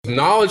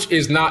knowledge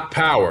is not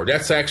power.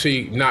 That's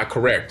actually not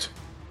correct.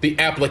 The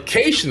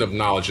application of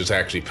knowledge is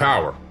actually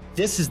power.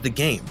 This is the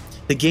game.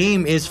 The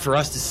game is for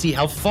us to see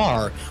how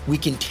far we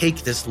can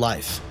take this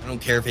life. I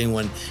don't care if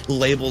anyone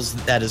labels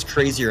that as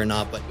crazy or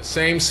not, but the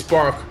same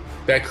spark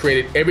that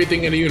created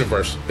everything in the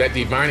universe, that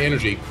divine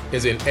energy,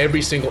 is in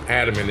every single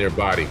atom in their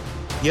body.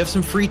 You have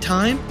some free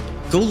time?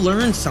 Go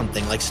learn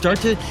something. Like, start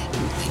to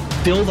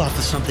build off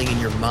of something in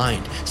your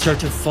mind. Start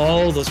to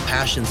follow those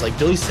passions, like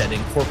Billy said,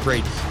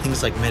 incorporate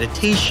things like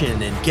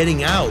meditation and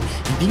getting out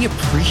and being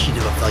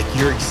appreciative of like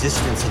your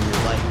existence in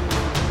your life.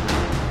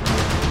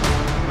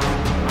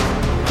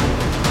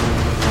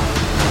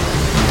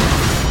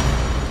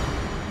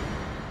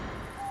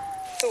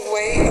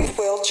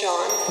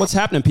 What's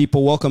happening,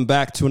 people? Welcome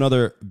back to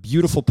another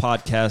beautiful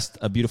podcast,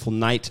 a beautiful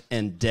night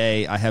and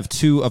day. I have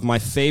two of my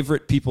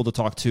favorite people to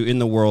talk to in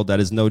the world. That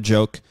is no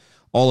joke.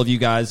 All of you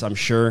guys, I'm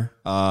sure,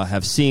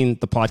 have seen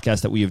the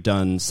podcast that we have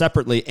done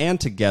separately and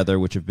together,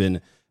 which have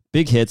been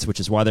big hits, which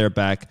is why they're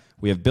back.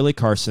 We have Billy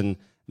Carson,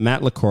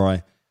 Matt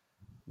Lecroix.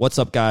 What's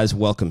up, guys?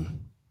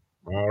 Welcome.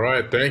 All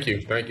right. Thank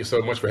you. Thank you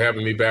so much for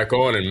having me back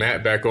on, and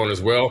Matt back on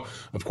as well.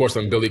 Of course,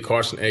 I'm Billy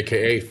Carson,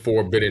 a.k.a.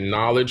 Forbidden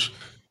Knowledge.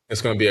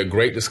 It's going to be a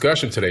great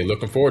discussion today.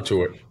 Looking forward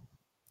to it.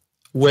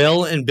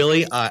 Will and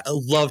Billy, I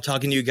love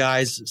talking to you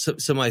guys. Some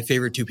of my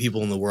favorite two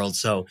people in the world.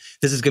 So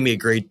this is going to be a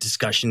great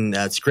discussion.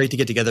 It's great to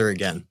get together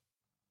again.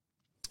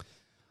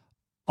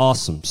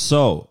 Awesome.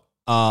 So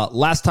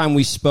last time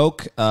we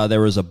spoke, there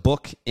was a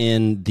book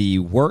in the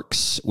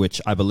works, which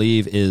I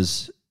believe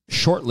is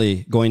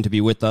shortly going to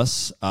be with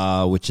us,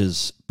 which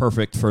is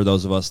perfect for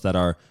those of us that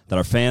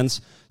are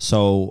fans.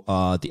 So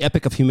the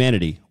Epic of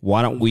Humanity,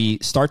 why don't we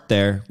start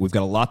there? We've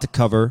got a lot to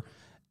cover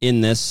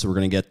in this. We're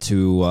going to get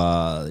to,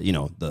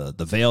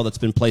 the veil that's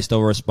been placed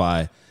over us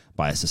by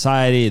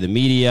society, the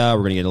media.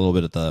 We're going to get a little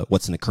bit of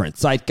what's in the current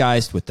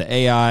zeitgeist with the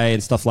AI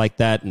and stuff like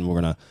that. And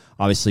we're going to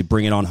obviously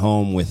bring it on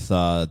home with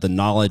the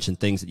knowledge and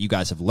things that you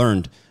guys have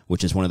learned,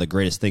 which is one of the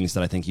greatest things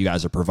that I think you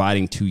guys are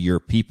providing to your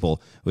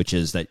people, which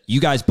is that you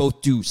guys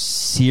both do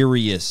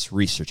serious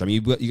research. I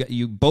mean,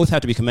 you both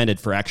have to be commended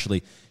for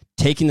actually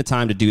taking the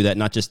time to do that,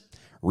 not just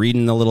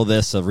reading a little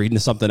this or reading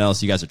something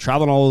else. You guys are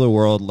traveling all over the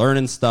world,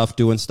 learning stuff,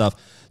 doing stuff.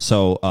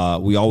 So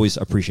we always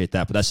appreciate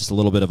that. But that's just a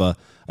little bit of a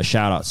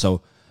shout out.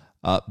 So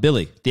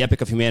Billy, the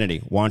Epic of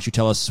Humanity, why don't you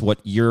tell us what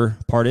your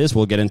part is?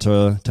 We'll get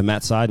into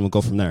Matt's side and we'll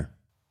go from there.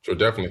 Sure,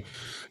 definitely.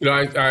 You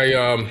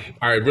know,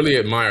 I really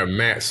admire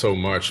Matt so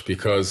much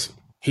because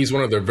he's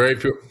one of the very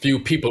few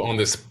people on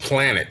this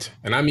planet,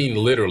 and I mean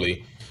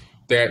literally,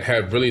 that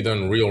have really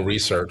done real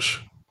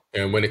research.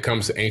 And when it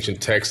comes to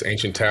ancient texts,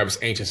 ancient tablets,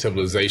 ancient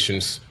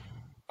civilizations,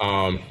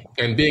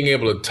 and being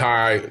able to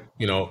tie,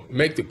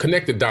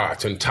 connect the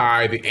dots and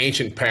tie the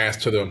ancient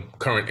past to the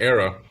current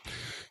era.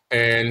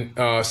 And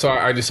so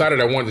I decided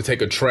I wanted to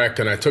take a trek,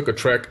 and I took a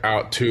trek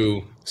out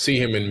to see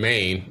him in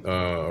Maine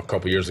a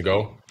couple years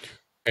ago.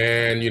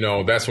 And,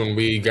 that's when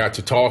we got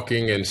to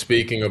talking and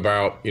speaking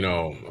about,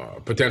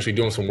 potentially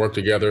doing some work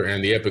together.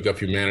 And the Epic of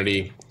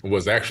Humanity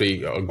was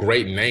actually a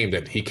great name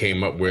that he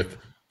came up with.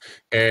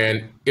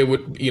 And it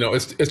would,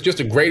 it's just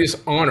the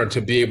greatest honor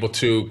to be able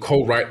to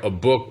co-write a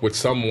book with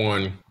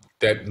someone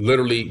that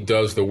literally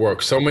does the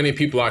work. So many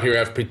people out here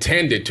have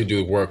pretended to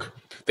do the work.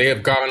 They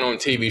have gone on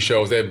TV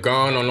shows. They've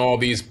gone on all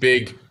these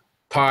big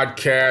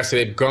podcasts.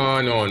 They've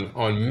gone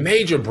on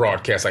major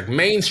broadcasts like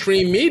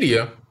mainstream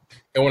media.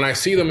 And when I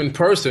see them in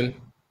person,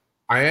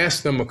 I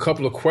ask them a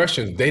couple of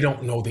questions. They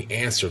don't know the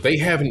answer. They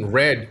haven't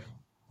read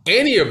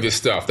any of this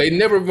stuff. They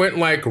never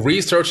went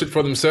research it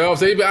for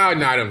themselves. They'd be, I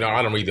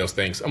don't read those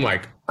things. I'm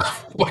like,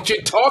 what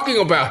you talking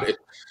about it?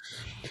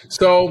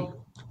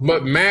 So,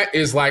 but Matt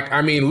is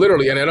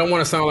literally, and I don't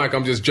want to sound like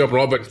I'm just jumping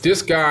on, but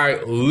this guy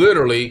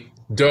literally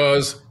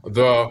does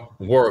the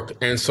work.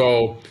 And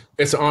so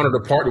it's an honor to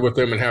partner with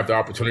him and have the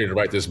opportunity to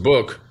write this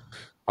book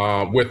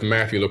with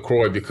Matthew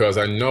Lecroix, because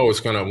I know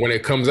it's going to, when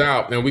it comes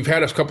out, and we've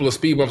had a couple of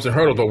speed bumps and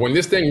hurdles, but when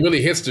this thing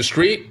really hits the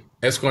street,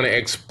 it's going to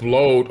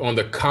explode on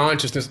the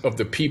consciousness of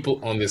the people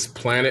on this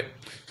planet.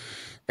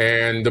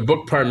 And the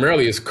book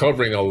primarily is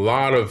covering a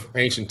lot of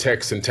ancient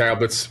texts and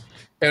tablets.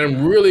 And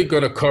I'm really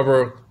going to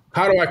cover,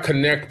 how do I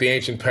connect the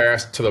ancient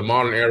past to the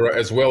modern era,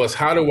 as well as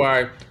how do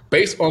I,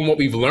 based on what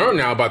we've learned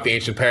now about the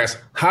ancient past,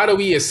 how do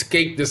we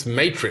escape this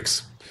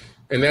matrix?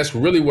 And that's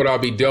really what I'll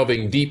be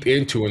delving deep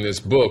into in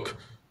this book.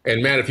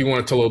 And Matt, if you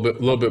want to tell a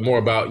little bit more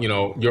about,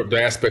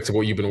 the aspects of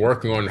what you've been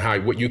working on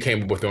and what you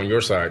came up with on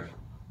your side.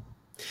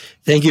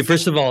 Thank you.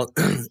 First of all,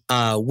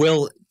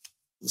 Will,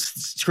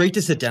 it's great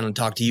to sit down and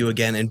talk to you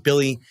again. And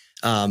Billy,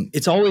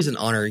 it's always an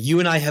honor. You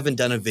and I haven't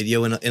done a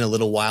video in a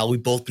little while.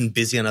 We've both been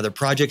busy on other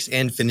projects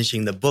and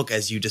finishing the book,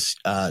 as you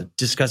just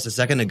discussed a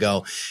second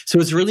ago.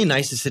 So it's really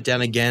nice to sit down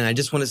again. I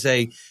just want to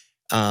say,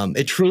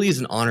 it truly is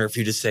an honor for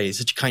you to say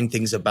such kind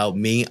things about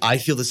me. I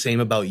feel the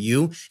same about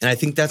you. And I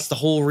think that's the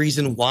whole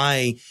reason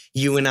why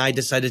you and I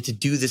decided to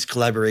do this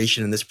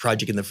collaboration and this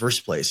project in the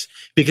first place,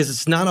 because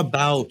it's not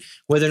about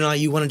whether or not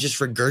you want to just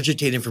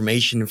regurgitate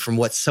information from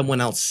what someone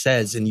else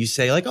says. And you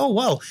say oh,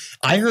 well,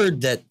 I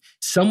heard that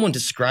someone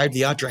described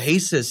the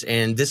Atrahasis,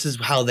 and this is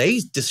how they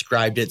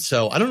described it.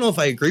 So I don't know if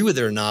I agree with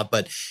it or not,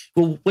 but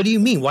well, what do you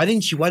mean? Why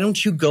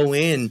don't you go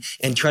in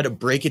and try to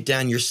break it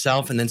down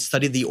yourself and then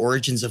study the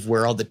origins of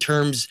where all the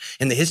terms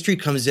and the history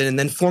comes in and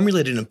then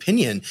formulate an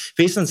opinion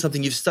based on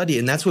something you've studied?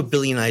 And that's what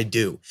Billy and I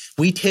do.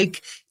 We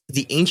take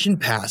the ancient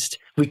past,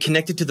 we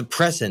connect it to the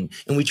present,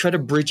 and we try to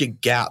bridge a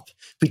gap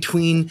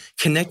between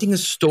connecting a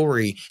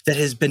story that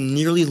has been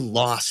nearly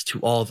lost to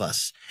all of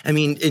us. I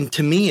mean, and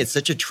to me, it's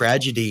such a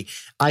tragedy.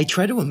 I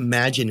try to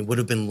imagine it would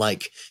have been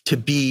like to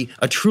be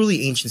a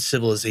truly ancient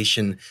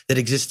civilization that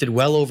existed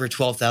well over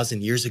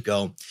 12,000 years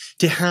ago.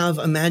 To have,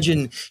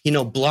 imagine,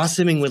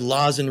 blossoming with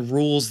laws and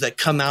rules that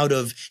come out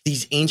of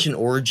these ancient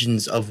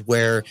origins of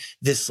where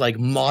this like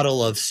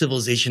model of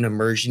civilization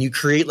emerged. And you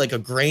create like a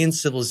grand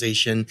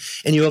civilization,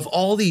 and you have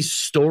all these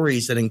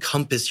stories that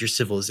encompass your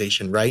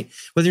civilization, right?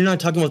 Whether you're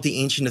not talking about the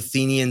ancient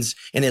Athenians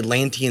and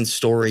Atlantean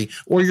story,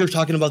 or you're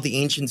talking about the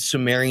ancient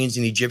Sumerians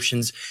and Egyptians,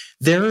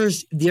 there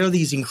are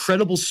these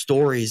incredible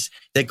stories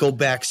that go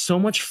back so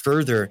much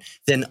further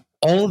than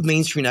all of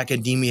mainstream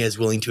academia is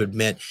willing to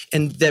admit,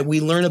 and that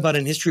we learn about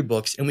in history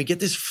books, and we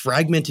get this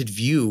fragmented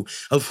view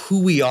of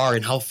who we are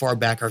and how far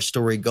back our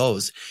story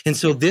goes. And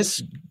so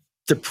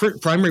the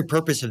primary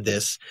purpose of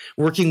this,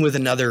 working with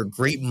another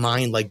great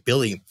mind like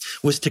Billy,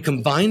 was to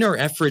combine our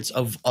efforts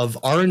of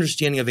our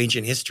understanding of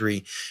ancient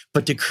history,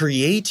 but to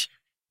create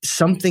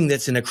something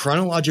that's in a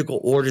chronological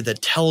order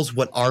that tells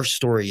what our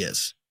story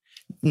is.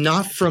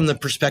 Not from the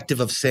perspective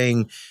of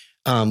saying,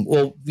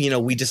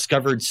 we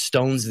discovered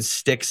stones and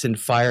sticks and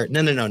fire.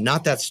 No,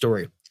 not that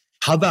story.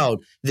 How about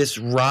this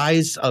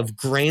rise of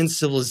grand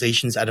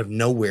civilizations out of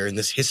nowhere in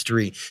this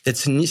history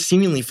that's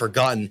seemingly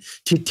forgotten,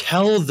 to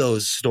tell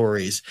those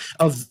stories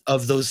of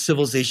those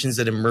civilizations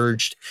that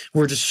emerged,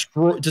 were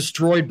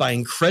destroyed by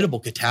incredible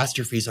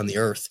catastrophes on the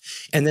earth,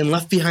 and then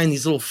left behind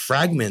these little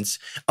fragments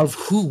of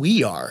who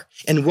we are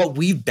and what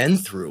we've been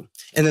through.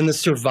 And then the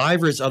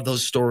survivors of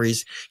those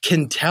stories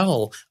can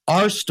tell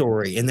our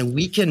story, and then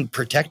we can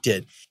protect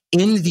it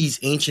in these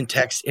ancient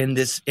texts in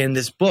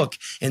this book.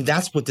 And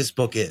that's what this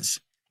book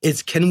is.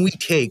 It's, can we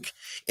take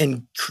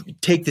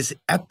this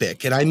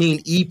epic, and I mean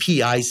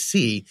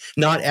EPIC,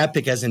 not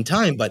epic as in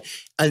time, but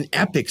an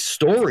epic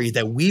story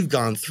that we've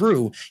gone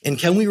through, and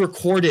can we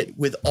record it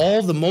with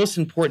all the most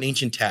important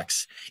ancient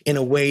texts in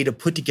a way to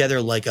put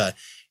together like a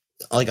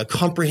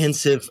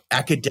comprehensive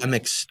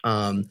academic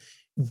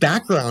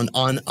background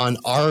on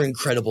our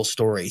incredible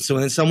story. So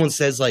when someone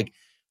says like,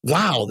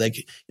 wow,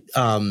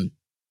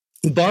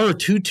 Bara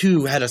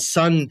Tutu had a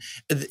son,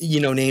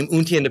 named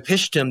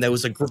Untianapishtim that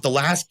was the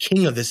last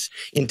king of this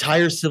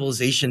entire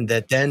civilization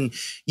that then,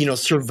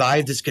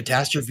 survived this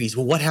catastrophes.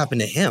 Well, what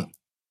happened to him?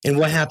 And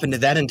what happened to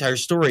that entire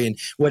story? And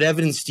what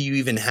evidence do you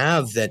even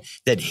have that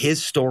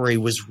his story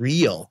was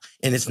real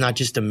and it's not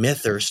just a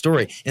myth or a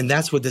story? And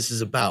that's what this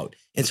is about.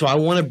 And so I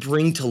want to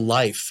bring to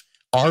life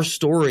our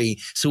story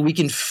so we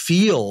can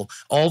feel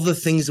all the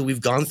things that we've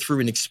gone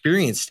through and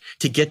experienced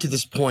to get to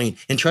this point,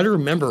 and try to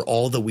remember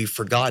all that we've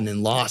forgotten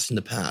and lost in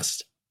the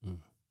past.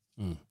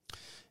 Mm-hmm.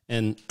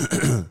 And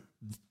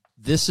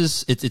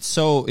it's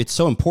so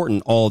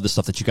important, all of the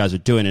stuff that you guys are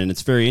doing. And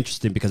it's very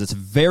interesting because it's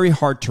very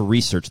hard to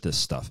research this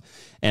stuff.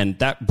 And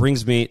that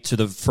brings me to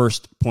the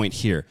first point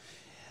here.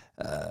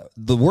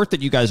 The work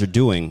that you guys are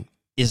doing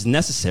is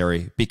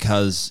necessary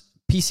because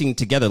piecing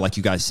together, like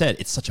you guys said,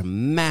 it's such a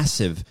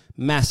massive,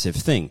 massive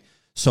thing.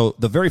 So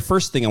the very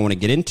first thing I want to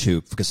get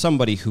into, because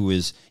somebody who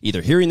is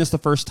either hearing this the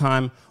first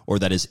time or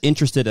that is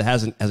interested, that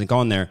hasn't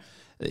gone there,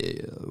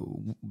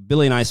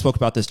 Billy and I spoke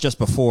about this just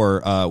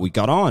before we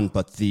got on,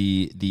 but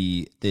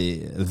the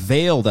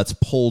veil that's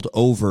pulled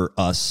over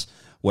us,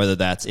 whether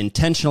that's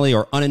intentionally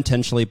or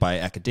unintentionally by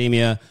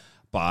academia,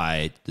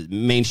 by the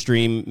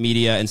mainstream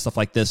media and stuff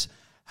like this,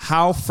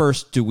 how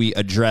first do we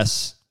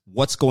address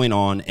what's going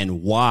on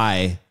and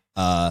why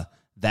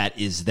that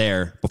is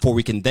there before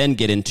we can then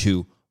get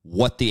into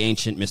what the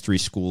ancient mystery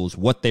schools,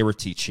 what they were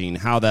teaching,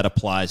 how that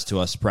applies to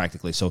us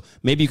practically. So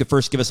maybe you could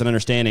first give us an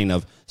understanding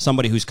of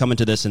somebody who's coming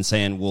to this and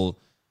saying, well,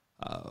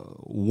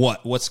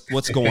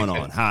 what's going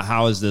on?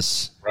 How is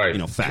this,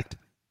 right, fact?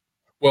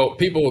 Well,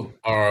 people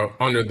are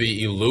under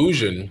the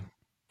illusion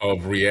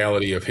of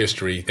reality of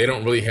history. They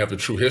don't really have the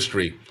true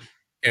history.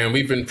 And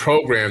we've been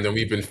programmed and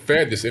we've been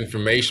fed this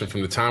information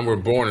from the time we're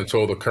born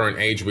until the current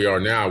age we are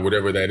now,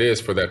 whatever that is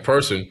for that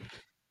person.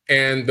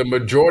 And the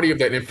majority of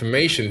that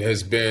information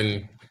has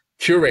been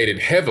curated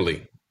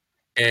heavily.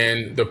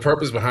 And the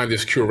purpose behind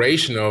this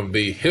curation of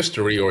the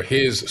history or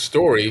his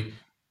story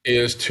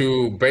is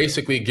to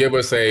basically give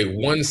us a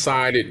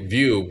one-sided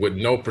view with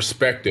no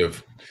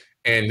perspective.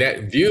 And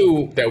that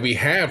view that we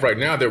have right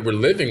now that we're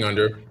living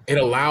under, it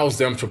allows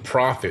them to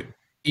profit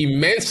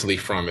immensely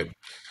from it.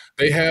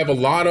 They have a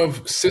lot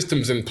of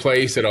systems in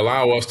place that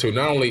allow us to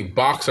not only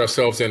box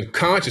ourselves in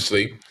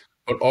consciously,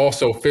 but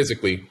also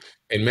physically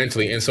and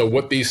mentally. And so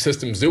what these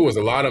systems do is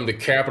allow them to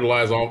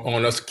capitalize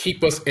on us,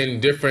 keep us in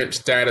different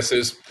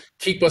statuses,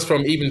 keep us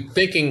from even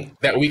thinking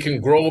that we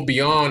can grow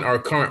beyond our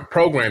current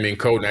programming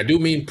code. And I do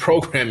mean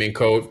programming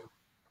code,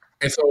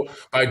 And so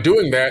by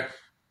doing that,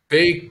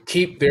 they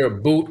keep their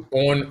boot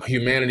on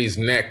humanity's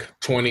neck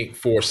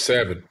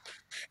 24/7.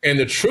 And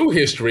the true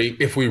history,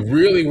 if we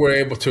really were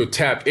able to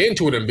tap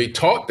into it and be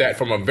taught that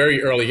from a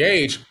very early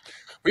age,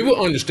 we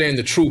will understand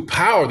the true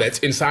power that's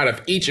inside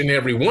of each and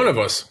every one of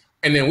us.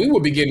 And then we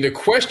will begin to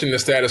question the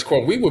status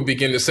quo. We will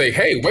begin to say,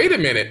 hey, wait a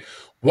minute.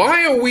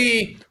 Why are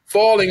we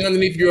falling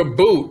underneath your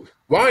boot?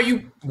 Why do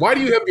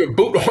you have your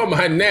boot on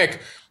my neck?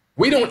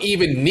 We don't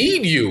even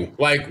need you.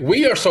 Like,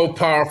 we are so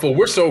powerful.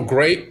 We're so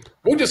great.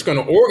 We're just going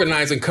to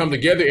organize and come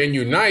together and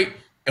unite.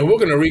 And we're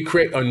going to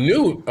recreate a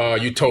new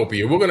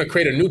utopia. We're going to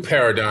create a new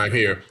paradigm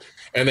here.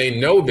 And they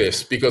know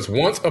this because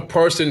once a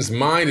person's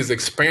mind is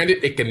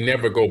expanded, it can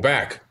never go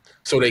back.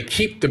 So they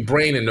keep the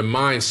brain and the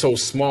mind so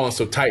small and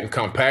so tight and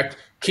compact,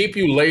 keep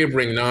you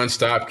laboring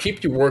nonstop,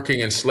 keep you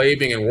working and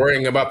slaving and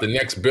worrying about the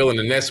next bill and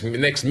the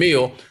next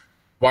meal,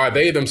 while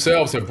they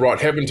themselves have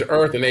brought heaven to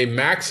earth and they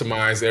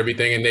maximize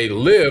everything and they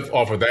live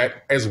off of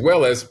that, as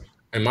well as,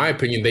 in my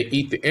opinion, they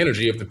eat the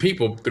energy of the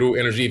people through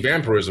energy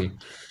vampirism.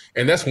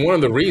 And that's one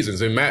of the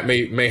reasons. And Matt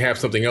may have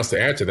something else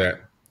to add to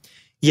that.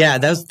 Yeah,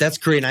 that's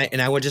great.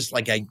 And I would just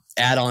I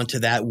add on to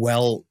that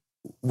well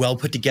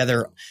put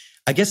together,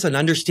 I guess, an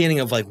understanding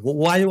of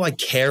why do I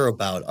care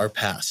about our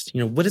past?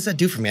 What does that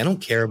do for me? I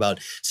don't care about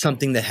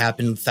something that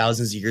happened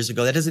thousands of years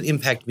ago. That doesn't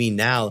impact me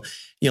now.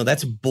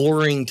 That's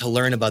boring to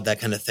learn about that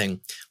kind of thing.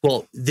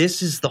 Well,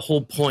 this is the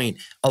whole point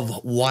of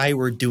why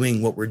we're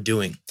doing what we're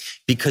doing,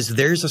 because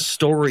there's a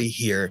story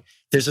here.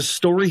 There's a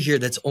story here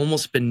that's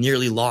almost been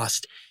nearly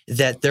lost,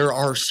 that there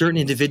are certain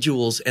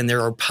individuals and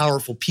there are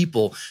powerful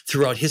people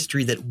throughout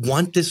history that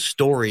want this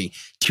story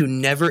to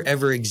never,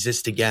 ever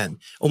exist again,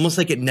 almost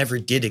like it never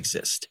did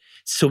exist.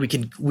 So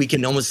we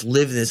can almost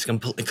live in this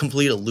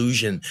complete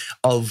illusion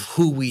of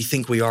who we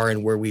think we are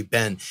and where we've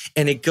been.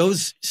 And it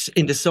goes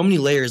into so many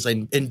layers.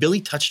 And Billy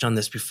touched on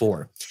this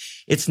before.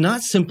 It's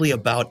not simply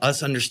about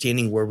us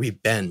understanding where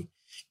we've been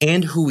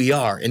and who we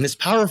are. And as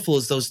powerful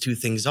as those two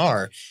things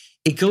are,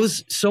 it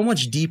goes so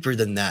much deeper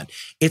than that.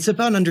 It's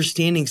about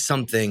understanding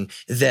something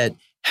that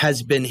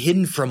has been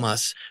hidden from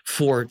us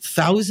for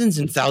thousands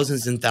and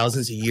thousands and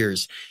thousands of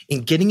years,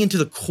 and getting into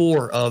the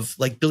core of,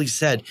 like Billy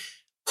said,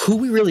 who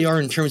we really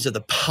are in terms of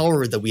the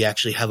power that we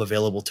actually have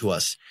available to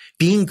us,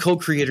 being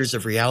co-creators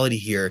of reality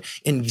here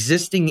and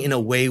existing in a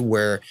way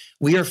where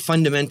we are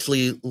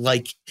fundamentally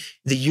like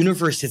the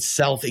universe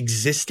itself,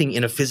 existing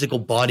in a physical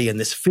body and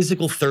this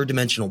physical third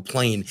dimensional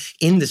plane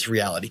in this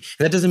reality.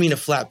 And that doesn't mean a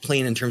flat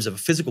plane in terms of a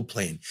physical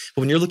plane,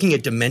 but when you're looking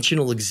at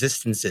dimensional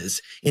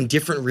existences in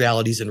different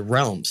realities and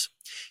realms,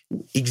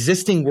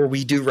 existing where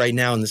we do right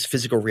now in this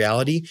physical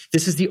reality,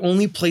 this is the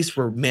only place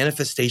where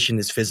manifestation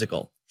is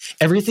physical.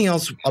 Everything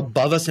else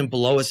above us and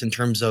below us in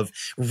terms of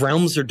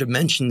realms or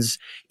dimensions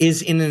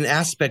is in an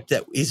aspect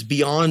that is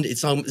beyond,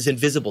 it's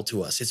invisible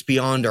to us. It's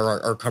beyond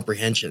our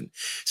comprehension.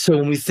 So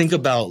when we think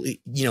about,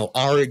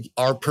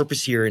 our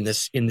purpose here in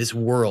this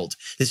world,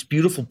 this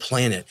beautiful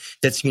planet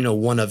that's,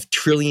 one of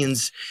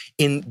trillions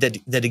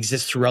that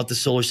exist throughout the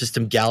solar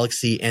system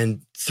galaxy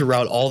and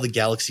throughout all the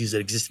galaxies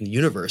that exist in the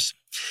universe,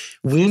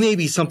 we may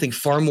be something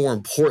far more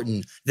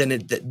important than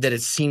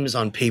it seems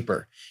on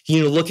paper.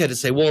 Look at it and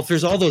say, well, if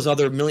there's all those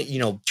other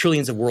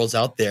trillions of worlds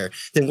out there,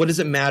 then what does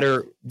it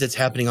matter that's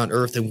happening on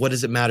Earth, and what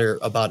does it matter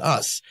about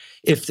us?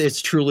 If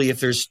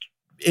there's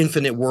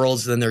infinite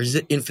worlds, then there's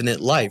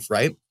infinite life,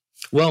 right?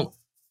 Well,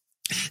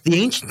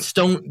 the ancients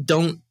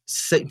don't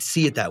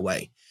see it that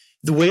way.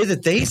 The way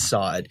that they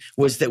saw it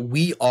was that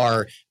we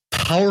are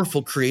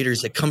powerful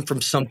creators that come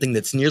from something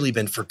that's nearly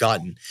been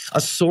forgotten,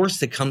 a source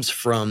that comes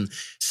from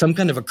some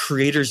kind of a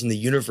creators in the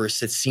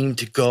universe that seem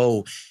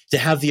to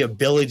have the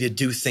ability to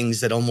do things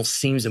that almost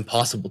seems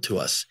impossible to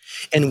us.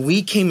 And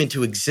we came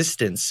into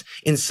existence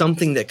in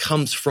something that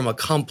comes from a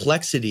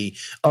complexity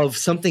of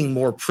something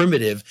more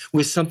primitive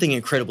with something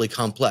incredibly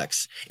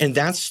complex. And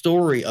that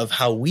story of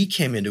how we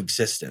came into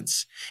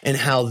existence and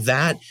how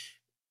that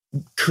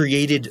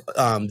created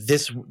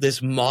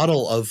this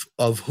model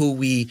of who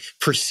we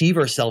perceive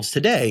ourselves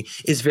today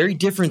is very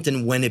different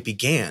than when it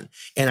began.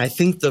 And I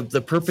think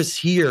the purpose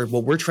here,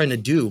 what we're trying to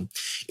do,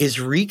 is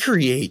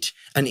recreate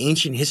an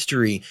ancient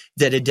history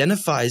that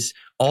identifies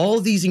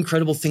all these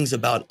incredible things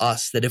about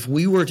us that if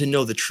we were to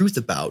know the truth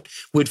about,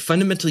 would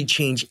fundamentally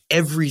change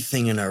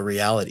everything in our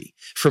reality,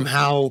 from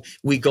how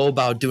we go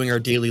about doing our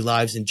daily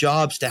lives and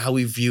jobs to how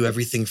we view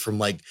everything from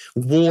like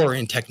war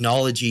and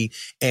technology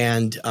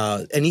and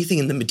anything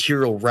in the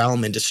material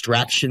realm and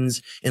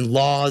distractions and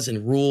laws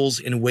and rules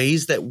in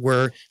ways that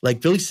were,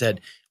 like Billy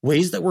said,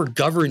 ways that were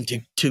governed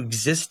to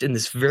exist in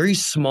this very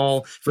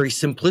small, very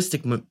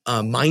simplistic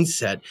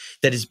mindset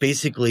that is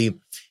basically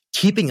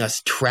keeping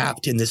us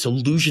trapped in this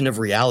illusion of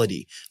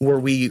reality where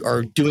we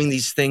are doing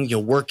these things,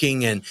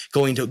 working and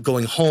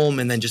going home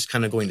and then just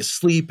kind of going to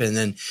sleep. And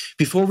then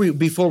before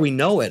we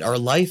know it, our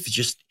life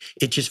just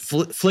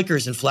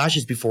flickers and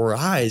flashes before our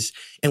eyes.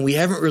 And we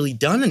haven't really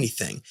done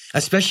anything,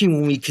 especially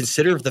when we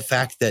consider the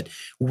fact that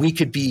we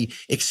could be,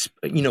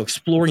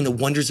 exploring the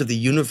wonders of the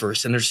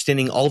universe,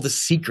 understanding all the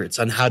secrets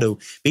on how to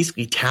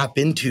basically tap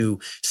into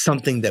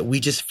something that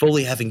we just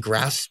fully haven't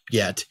grasped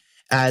yet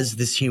as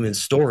this human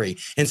story.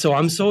 And so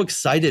I'm so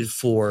excited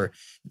for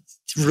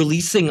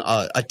releasing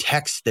a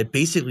text that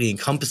basically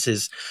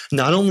encompasses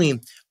not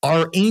only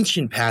our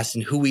ancient past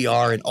and who we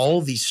are and all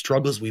of these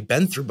struggles we've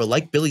been through, but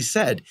like Billy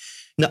said,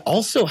 now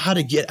also how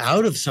to get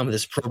out of some of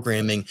this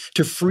programming,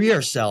 to free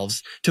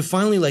ourselves, to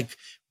finally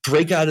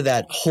break out of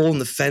that hole in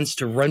the fence,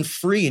 to run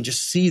free and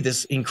just see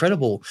this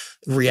incredible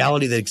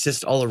reality that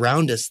exists all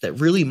around us that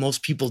really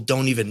most people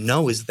don't even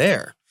know is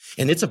there.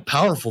 And it's a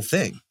powerful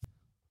thing.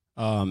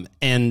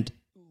 And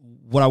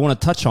what I want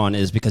to touch on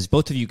is because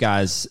both of you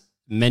guys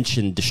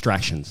mentioned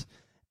distractions,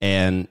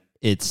 and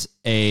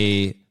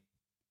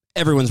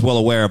everyone's well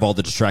aware of all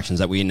the distractions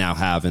that we now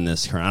have in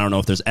this current. I don't know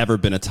if there's ever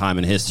been a time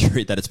in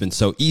history that it's been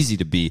so easy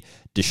to be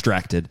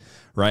distracted,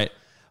 right?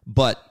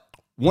 But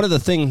one of the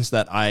things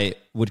that I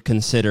would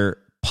consider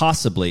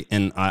possibly,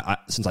 and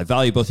since I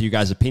value both of you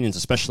guys' opinions,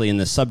 especially in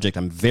this subject,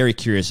 I'm very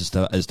curious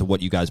as to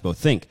what you guys both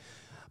think.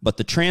 But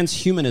the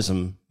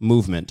transhumanism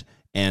movement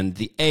and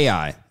the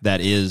AI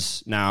that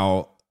is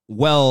now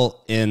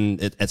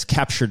it's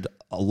captured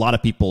a lot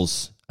of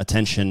people's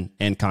attention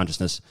and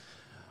consciousness.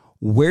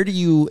 Where do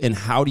you and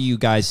how do you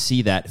guys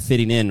see that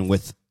fitting in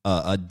with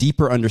a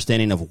deeper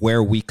understanding of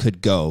where we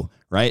could go,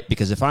 right?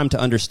 Because if I'm to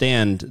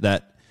understand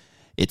that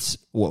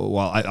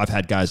I've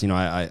had guys,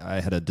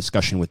 I had a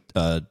discussion with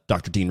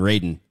Dr. Dean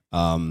Radin,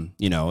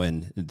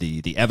 and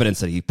the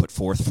evidence that he put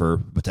forth for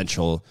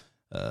potential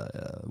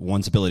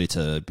one's ability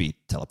to be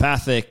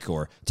telepathic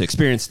or to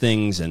experience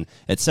things and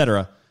et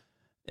cetera.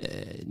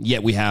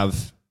 Yet we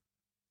have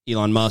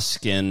Elon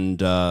Musk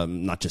and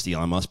not just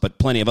Elon Musk, but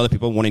plenty of other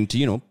people wanting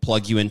to,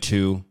 plug you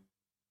into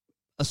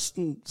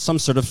some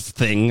sort of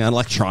thing,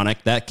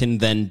 electronic, that can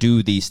then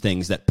do these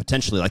things that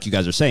potentially, like you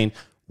guys are saying,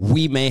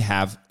 we may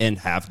have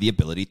the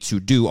ability to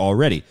do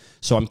already.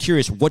 So I'm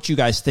curious what you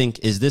guys think.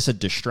 Is this a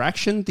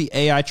distraction, the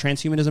AI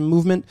transhumanism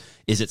movement?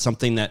 Is it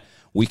something that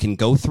we can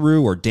go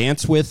through or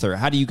dance with, or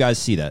how do you guys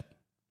see that?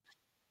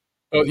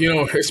 Well,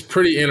 it's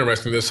pretty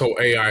interesting, this whole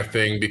AI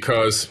thing,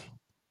 because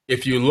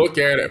if you look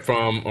at it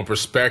from a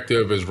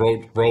perspective as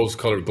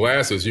rose-colored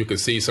glasses, you can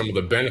see some of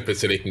the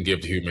benefits that it can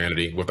give to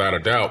humanity, without a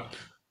doubt.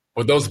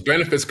 But those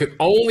benefits could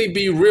only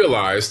be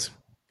realized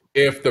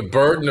if the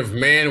burden of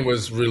man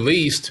was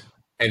released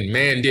and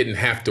man didn't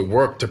have to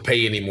work to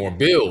pay any more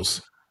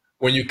bills.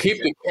 When you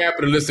keep the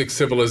capitalistic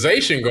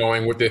civilization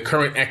going with the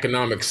current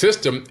economic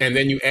system, and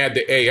then you add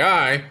the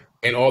AI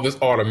and all this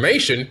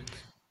automation,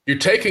 you're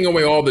taking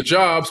away all the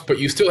jobs, but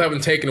you still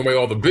haven't taken away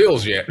all the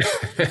bills yet.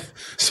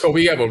 So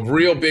we have a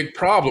real big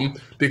problem,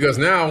 because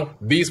now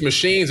these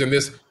machines and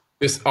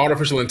this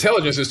artificial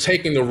intelligence is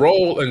taking the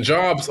role and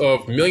jobs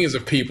of millions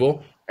of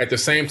people. At the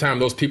same time,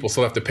 those people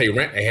still have to pay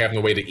rent. They have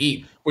no way to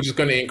eat, which is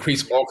going to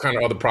increase all kinds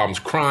of other problems: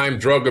 crime,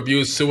 drug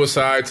abuse,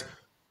 suicides.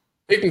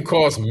 It can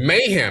cause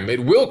mayhem.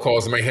 It will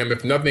cause mayhem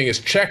if nothing is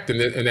checked in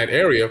that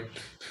area.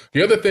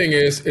 The other thing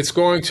is, it's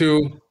going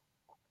to,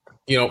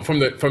 from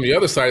the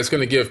other side, it's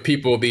going to give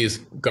people these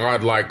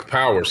godlike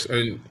powers.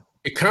 And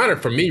it kind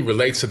of, for me,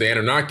 relates to the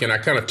Anunnaki. And I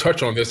kind of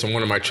touch on this in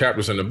one of my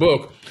chapters in the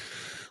book,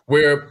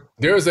 where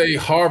there's a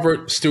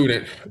Harvard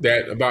student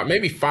that about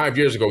maybe 5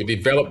 years ago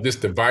developed this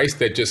device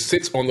that just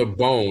sits on the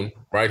bone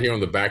right here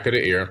on the back of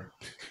the ear.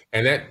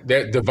 And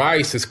that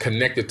device is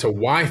connected to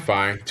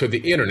Wi-Fi to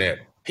the internet.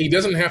 He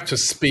doesn't have to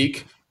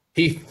speak.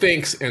 He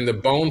thinks, and the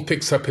bone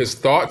picks up his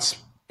thoughts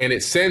and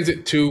it sends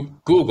it to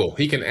Google.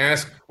 He can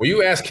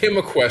you ask him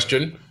a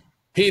question.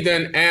 He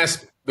then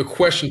asks the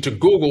question to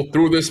Google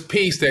through this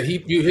piece that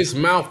his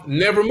mouth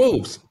never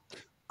moves.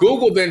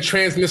 Google then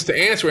transmits the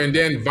answer and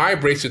then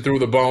vibrates it through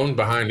the bone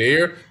behind the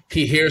ear.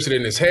 He hears it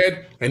in his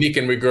head, and he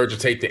can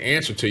regurgitate the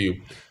answer to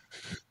you.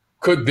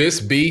 Could this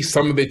be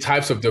some of the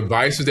types of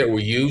devices that were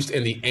used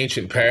in the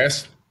ancient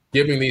past,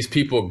 giving these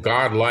people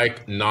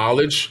godlike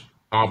knowledge,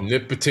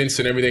 omnipotence,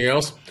 and everything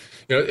else?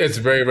 It's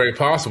very, very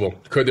possible.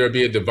 Could there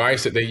be a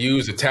device that they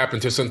use to tap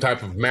into some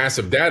type of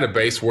massive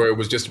database where it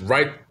was just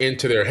right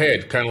into their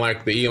head, kind of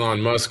like the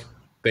Elon Musk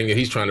thing that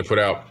he's trying to put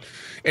out?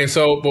 And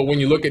so, but when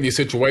you look at these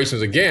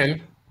situations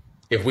again,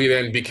 if we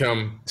then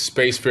become a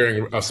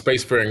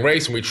spacefaring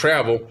race and we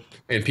travel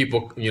and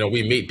people,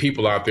 we meet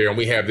people out there and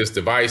we have this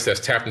device that's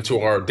tapped into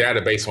our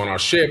database on our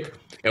ship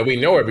and we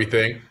know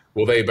everything,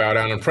 will they bow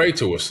down and pray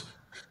to us?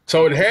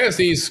 So it has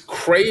these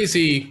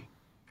crazy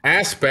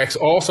aspects.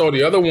 Also,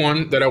 the other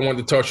one that I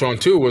wanted to touch on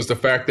too was the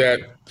fact that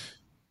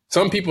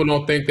some people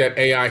don't think that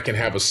AI can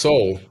have a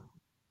soul.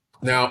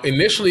 Now,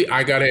 initially,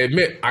 I got to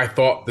admit, I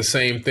thought the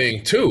same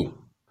thing too.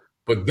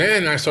 But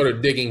then I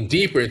started digging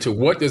deeper into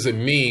what does it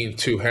mean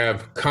to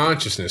have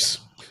consciousness.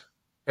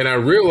 And I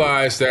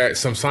realized that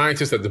some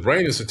scientists at the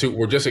Brain Institute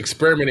were just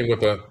experimenting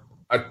with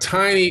a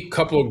tiny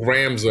couple of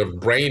grams of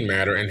brain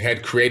matter and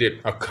had created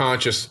a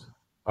conscious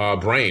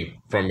brain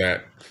from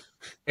that.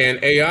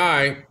 And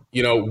AI,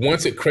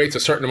 once it creates a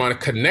certain amount of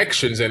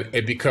connections and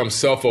it becomes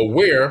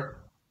self-aware,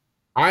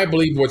 I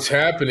believe what's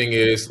happening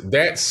is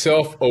that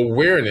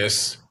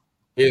self-awareness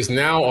is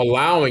now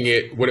allowing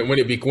it, when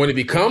it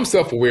becomes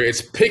self-aware,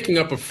 it's picking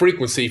up a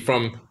frequency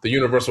from the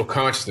universal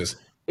consciousness.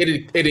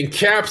 It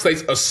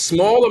encapsulates a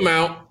small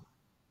amount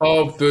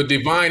of the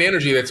divine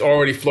energy that's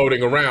already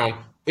floating around.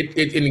 It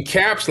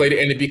encapsulates it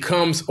and it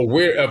becomes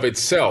aware of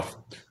itself.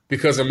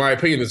 Because in my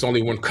opinion, there's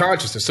only one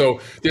consciousness. So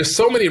there's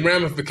so many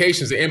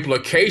ramifications and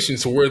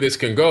implications to where this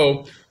can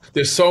go.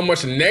 There's so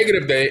much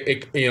negative that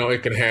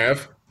it can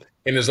have,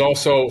 and there's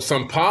also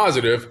some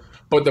positive.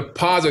 But the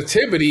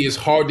positivity is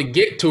hard to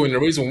get to, and the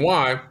reason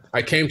why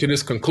I came to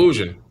this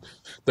conclusion: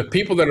 the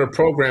people that are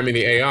programming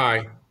the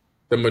AI,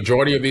 the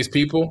majority of these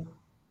people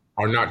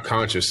are not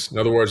conscious. In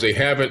other words, they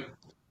haven't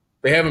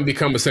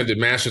become ascended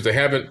masters. They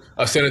haven't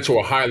ascended to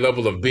a high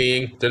level of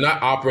being. They're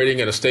not operating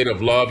in a state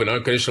of love and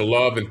unconditional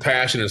love and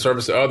passion and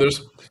service to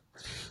others.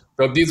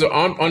 So these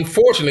are,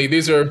 unfortunately,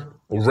 these are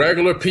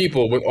regular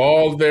people with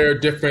all their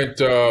different,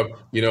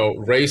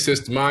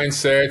 racist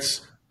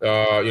mindsets,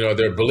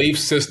 their belief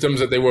systems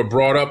that they were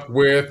brought up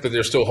with, that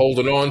they're still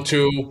holding on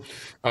to,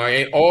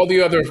 and all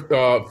the other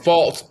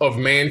faults of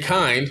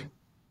mankind.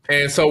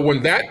 And so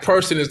when that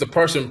person is the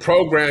person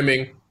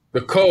programming the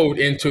code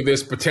into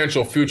this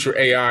potential future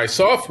AI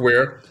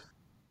software,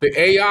 the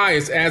AI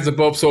is as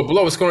above, so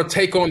below. It's going to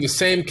take on the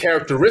same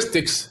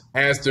characteristics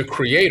as the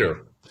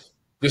creator,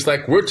 just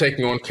like we're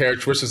taking on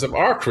characteristics of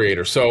our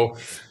creator. So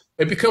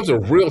it becomes a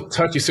real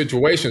touchy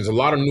situation. A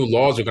lot of new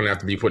laws are going to have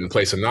to be put in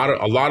place, and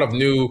a lot of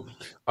new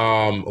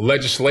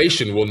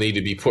legislation will need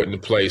to be put into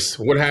place.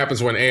 What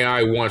happens when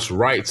AI wants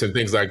rights and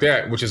things like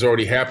that, which has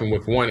already happened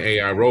with one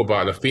AI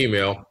robot, a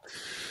female.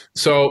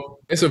 So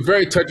it's a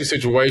very touchy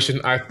situation.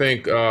 I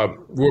think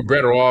we're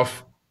better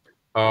off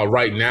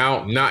right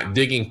now not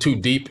digging too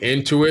deep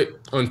into it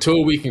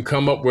until we can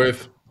come up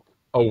with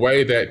a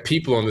way that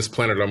people on this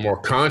planet are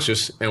more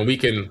conscious and we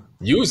can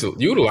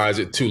utilize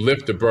it to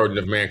lift the burden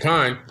of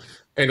mankind.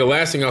 And the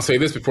last thing I'll say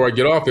this before I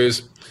get off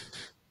is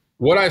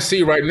what I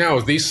see right now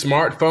is these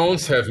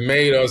smartphones have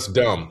made us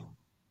dumb,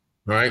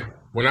 right?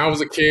 When I was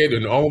a kid,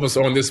 and all of us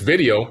on this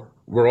video,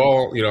 we're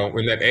all,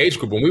 in that age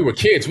group. When we were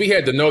kids, we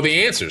had to know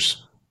the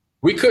answers.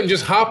 We couldn't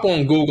just hop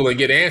on Google and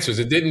get answers.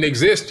 It didn't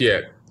exist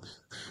yet.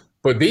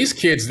 But these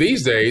kids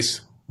these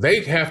days,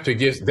 they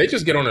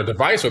just get on a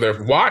device or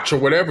their watch or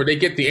whatever, they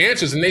get the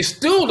answers and they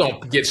still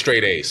don't get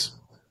straight A's.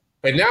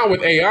 And now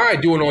with AI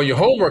doing all your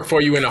homework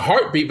for you in a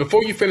heartbeat,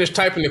 before you finish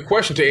typing the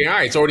question to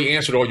AI, it's already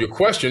answered all your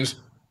questions.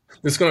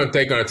 They're going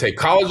to take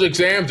college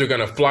exams. They're going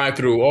to fly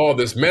through all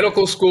this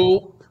medical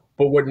school,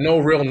 but with no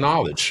real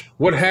knowledge.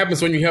 What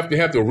happens when you have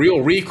to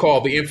real recall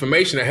the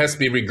information that has to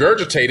be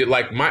regurgitated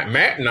like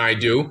Matt and I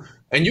do,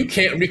 and you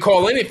can't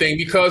recall anything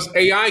because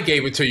AI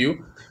gave it to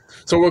you?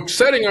 So we're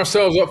setting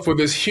ourselves up for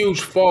this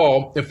huge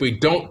fall if we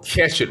don't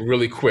catch it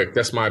really quick.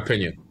 That's my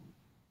opinion.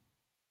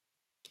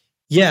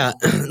 Yeah,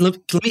 let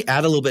me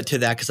add a little bit to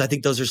that because I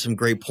think those are some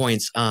great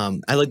points.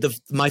 I like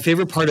my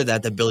favorite part of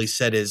that Billy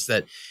said is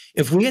that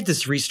if we had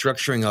this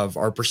restructuring of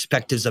our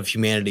perspectives of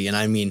humanity, and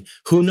I mean,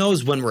 who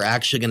knows when we're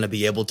actually going to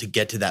be able to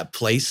get to that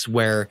place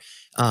where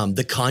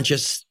the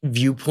conscious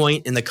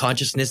viewpoint and the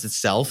consciousness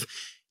itself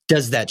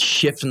does that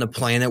shift on the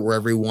planet where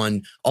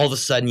everyone all of a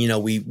sudden,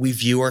 we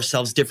view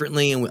ourselves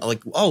differently and we're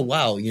like, oh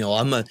wow,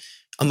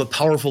 I'm a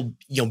powerful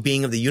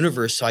being of the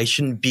universe, so I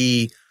shouldn't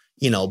be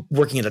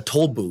working at a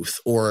toll booth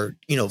or,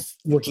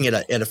 working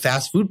at a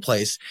fast food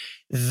place.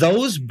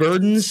 Those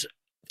burdens,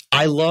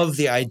 I love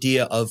the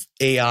idea of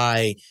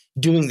AI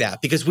doing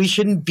that because we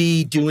shouldn't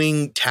be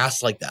doing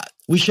tasks like that.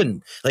 We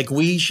shouldn't.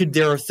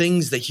 There are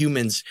things that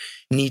humans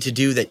need to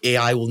do that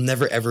AI will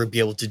never, ever be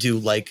able to do.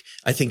 Like,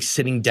 I think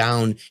sitting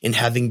down and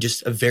having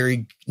just a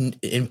very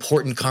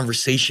important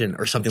conversation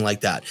or something like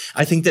that.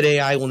 I think that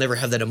AI will never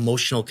have that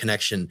emotional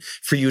connection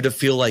for you to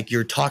feel like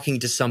you're talking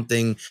to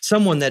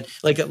someone that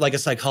like a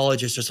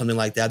psychologist or something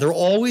like that. There will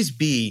always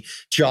be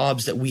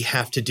jobs that we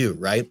have to do,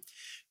 right?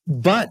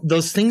 But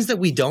those things that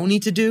we don't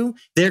need to do,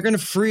 they're going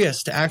to free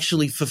us to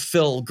actually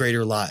fulfill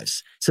greater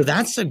lives. So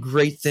that's a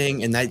great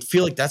thing. And I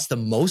feel like that's the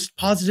most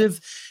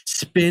positive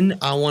spin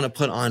I want to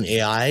put on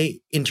AI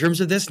in terms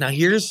of this. Now,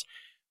 here's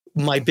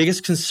my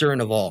biggest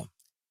concern of all.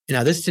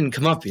 Now, this didn't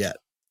come up yet.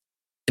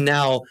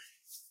 Now,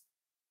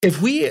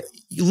 if we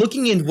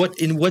looking in what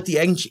the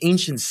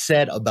ancients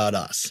said about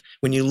us,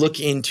 when you look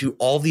into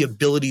all the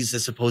abilities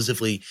that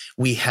supposedly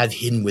we have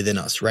hidden within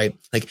us, right?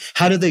 Like,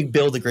 how did they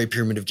build the Great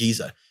Pyramid of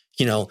Giza?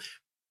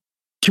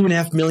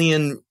 2.5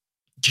 million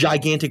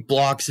gigantic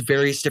blocks,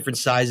 various different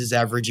sizes,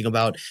 averaging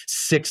about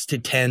 6 to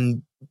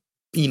 10,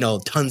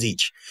 tons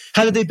each.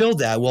 How did they build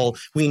that? Well,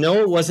 we know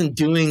it wasn't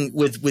doing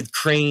with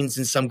cranes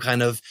and some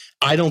kind of,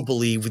 I don't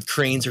believe with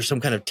cranes or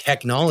some kind of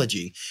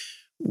technology.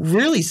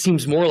 really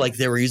seems more like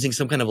they were using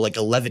some kind of like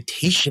a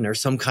levitation or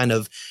some kind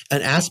of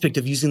an aspect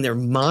of using their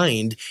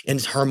mind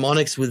and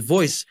harmonics with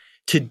voice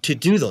to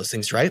do those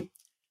things, right?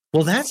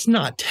 Well, that's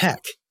not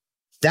tech.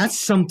 That's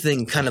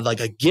something kind of like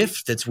a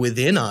gift that's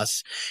within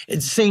us.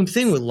 It's the same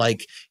thing with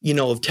like,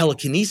 of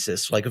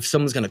telekinesis. Like if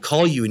someone's going to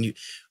call you and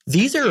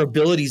these are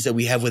abilities that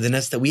we have within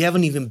us that we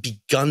haven't even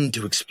begun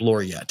to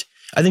explore yet.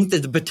 I think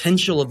that the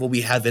potential of what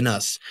we have in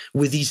us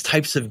with these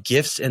types of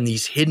gifts and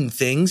these hidden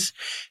things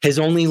has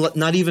only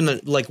not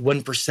even like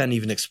 1%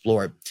 even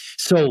explored.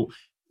 So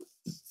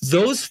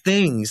those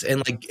things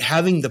and like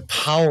having the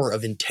power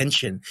of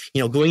intention,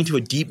 going to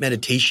a deep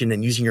meditation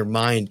and using your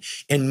mind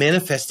and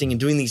manifesting and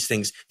doing these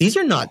things, these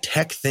are not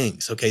tech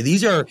things. Okay.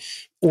 These are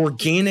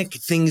organic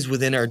things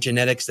within our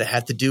genetics that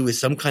have to do with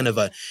some kind of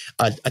a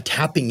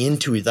tapping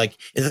into like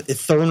an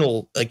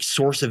eternal like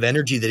source of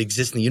energy that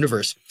exists in the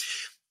universe.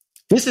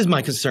 This is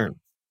my concern.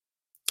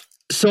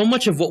 So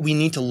much of what we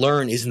need to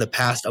learn is in the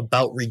past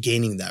about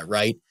regaining that,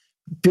 right?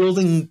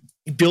 Building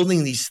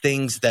these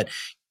things that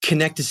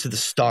connect us to the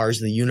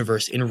stars and the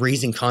universe in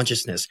raising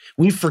consciousness.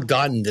 We've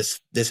forgotten this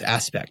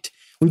aspect.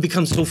 We've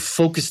become so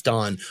focused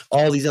on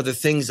all these other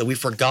things that we've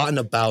forgotten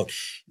about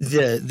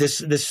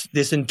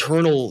this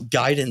internal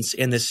guidance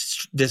and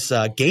this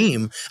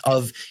game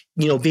of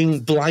being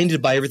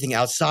blinded by everything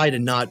outside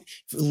and not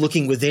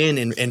looking within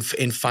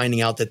and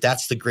finding out that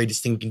that's the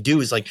greatest thing we can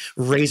do is like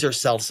raise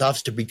ourselves up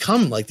to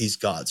become like these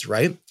gods,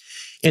 right?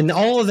 And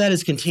all of that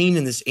is contained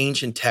in this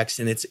ancient text,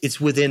 and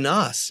it's within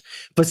us.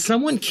 But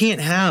someone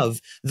can't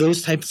have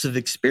those types of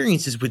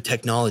experiences with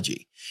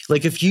technology.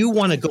 Like if you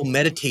want to go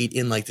meditate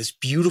in like this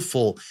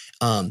beautiful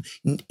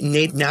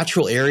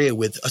natural area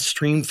with a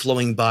stream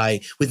flowing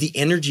by, with the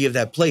energy of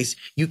that place,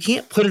 you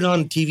can't put it on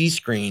a TV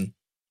screen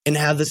and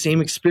have the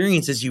same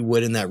experience as you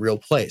would in that real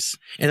place.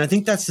 And I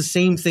think that's the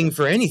same thing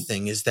for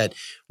anything, is that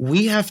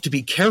we have to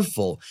be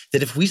careful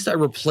that if we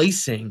start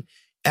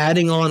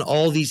adding on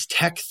all these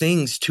tech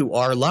things to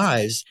our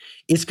lives,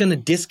 it's going to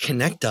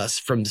disconnect us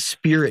from the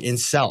spirit in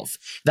self.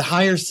 The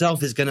higher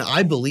self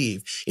I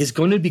believe, is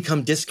going to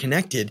become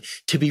disconnected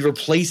to be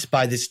replaced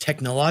by this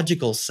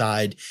technological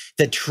side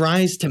that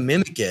tries to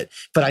mimic it.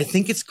 But I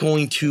think it's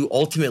going to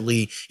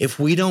ultimately, if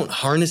we don't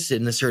harness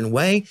it in a certain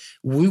way,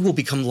 we will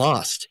become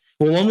lost.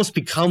 We'll almost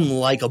become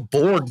like a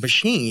Borg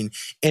machine,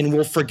 and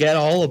we'll forget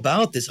all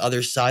about this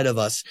other side of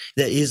us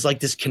that is like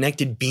this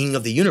connected being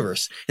of the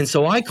universe. And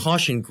so I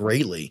caution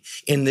greatly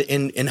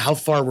in how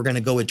far we're going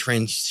to go with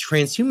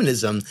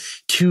transhumanism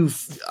to,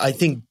 I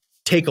think,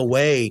 take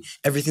away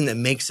everything that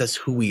makes us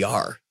who we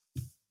are.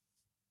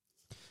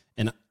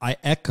 And I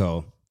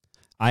echo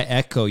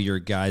your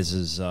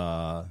guys's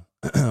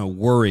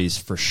worries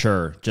for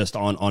sure, just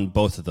on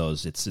both of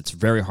those. It's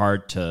very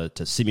hard to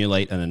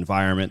simulate an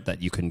environment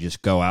that you can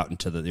just go out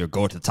into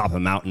go to the top of a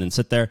mountain and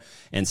sit there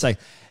and say.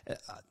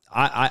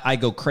 I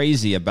go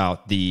crazy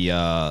about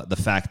the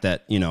fact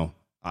that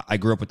I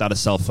grew up without a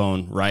cell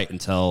phone right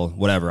until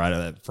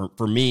whatever.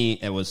 For me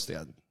it was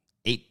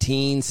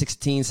 18,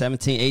 16,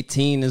 17,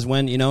 18 is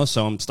when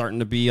so I'm starting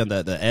to be on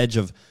the edge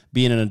of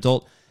being an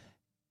adult.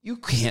 You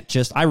can't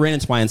I ran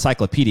into my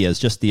encyclopedias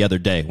just the other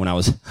day when I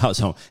was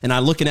home, and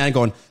I'm looking at it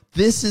going,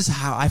 this is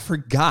how I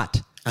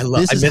forgot.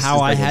 This is how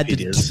I had to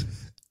do.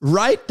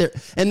 Right there.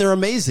 And they're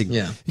amazing.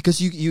 Yeah.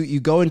 Because you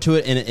go into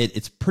it and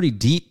it's pretty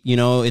deep,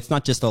 it's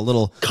not just a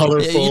little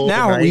colorful.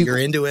 Now you're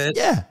into it.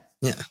 Yeah.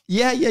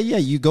 Yeah.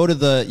 You go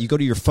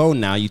to your phone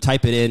now, you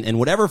type it in, and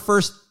whatever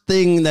first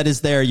thing that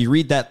is there, you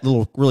read that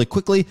really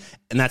quickly,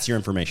 and that's your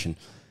information.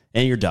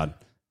 And you're done.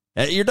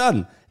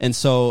 And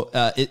so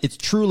it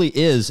truly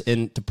is,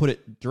 and to put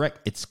it direct,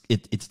 it's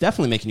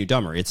definitely making you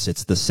dumber. It's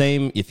the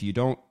same. If you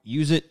don't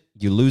use it,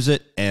 you lose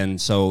it. And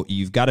so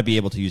you've got to be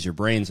able to use your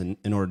brains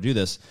in order to do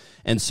this.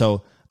 And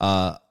so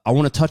I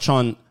want to touch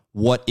on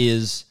what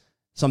is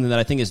something that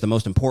I think is the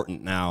most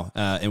important now,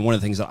 and one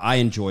of the things that I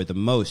enjoy the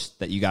most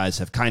that you guys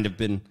have kind of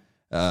been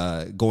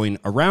going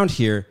around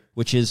here,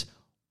 which is,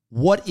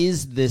 what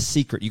is this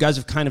secret? You guys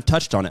have kind of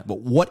touched on it, but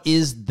what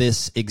is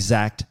this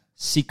exact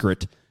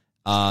secret?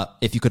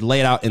 If you could lay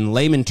it out in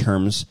layman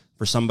terms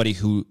for somebody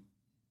who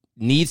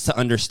needs to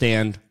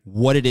understand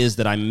what it is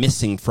that I'm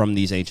missing from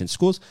these ancient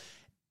schools,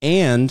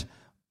 and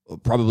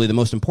probably the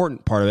most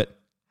important part of it,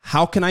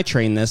 how can I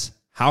train this?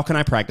 How can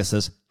I practice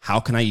this? How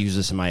can I use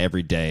this in my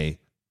everyday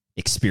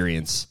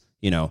experience,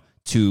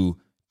 to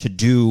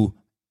do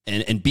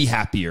and be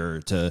happier,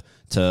 to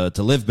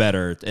live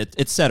better,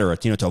 et cetera,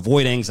 to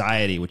avoid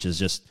anxiety, which is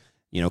just,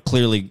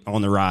 clearly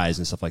on the rise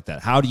and stuff like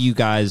that.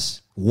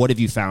 What have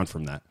you found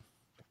from that?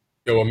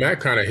 Yeah, well, Matt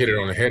kind of hit it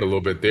on the head a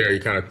little bit there. He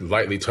kind of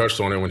lightly touched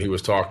on it when he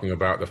was talking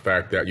about the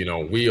fact that,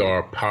 we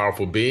are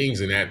powerful beings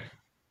and that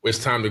it's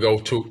time to go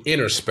to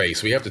inner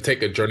space. We have to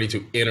take a journey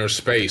to inner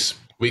space.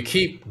 We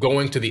keep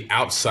going to the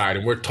outside,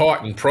 and we're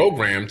taught and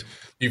programmed.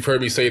 You've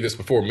heard me say this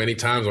before many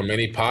times on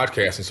many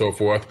podcasts and so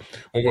forth.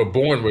 When we're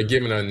born, we're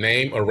given a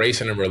name, a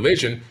race, and a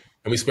religion,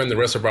 and we spend the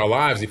rest of our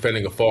lives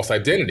defending a false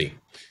identity.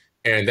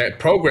 And that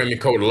programming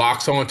code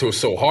locks onto us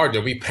so hard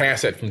that we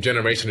pass that from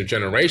generation to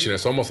generation.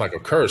 It's almost like a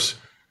curse.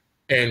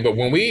 But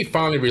when we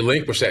finally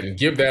relinquish that and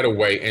give that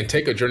away and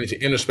take a journey to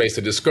inner space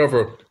to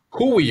discover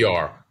who we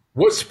are,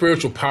 what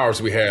spiritual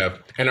powers we have,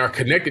 and our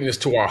connectedness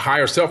to our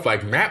higher self,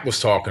 like Matt was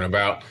talking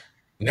about,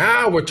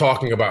 now we're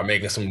talking about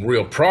making some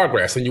real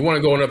progress. And you want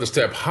to go another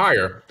step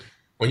higher.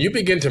 When you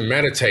begin to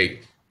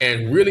meditate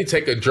and really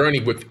take a journey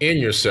within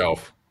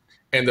yourself,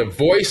 and the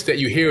voice that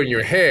you hear in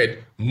your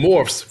head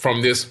morphs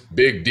from this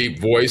big, deep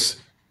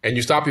voice, and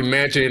you stop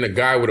imagining a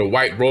guy with a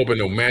white robe and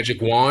a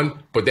magic wand,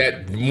 but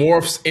that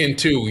morphs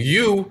into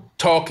you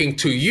talking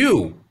to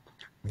you.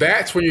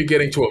 That's when you're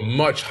getting to a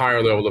much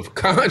higher level of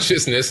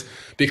consciousness,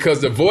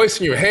 because the voice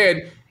in your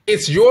head,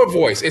 it's your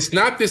voice. It's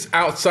not this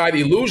outside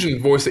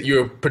illusion voice that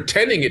you're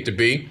pretending it to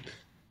be.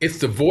 It's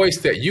the voice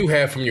that you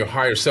have from your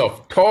higher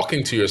self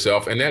talking to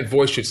yourself, and that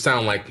voice should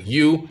sound like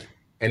you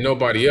and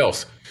nobody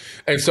else.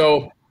 And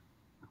so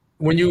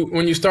when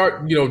you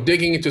start,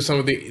 digging into some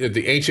of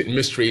the ancient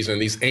mysteries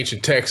and these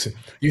ancient texts,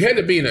 you had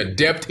to be an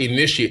adept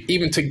initiate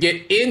even to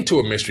get into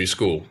a mystery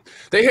school.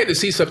 They had to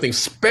see something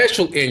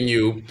special in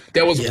you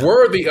that was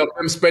worthy of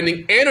them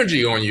spending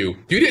energy on you.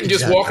 You didn't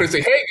just walk in and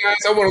say, "Hey guys,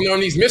 I want to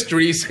learn these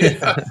mysteries."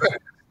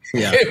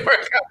 Yeah. It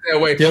worked out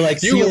that way. They're like,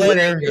 "See you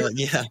later." Like,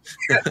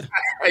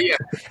 yeah,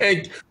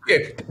 and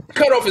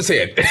cut off his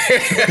head.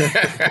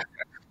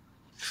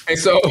 And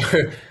so,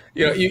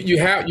 you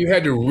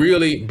had to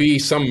really be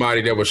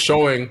somebody that was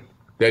showing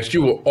that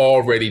you were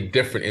already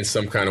different in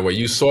some kind of way.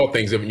 You saw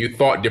things different. You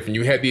thought different.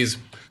 You had these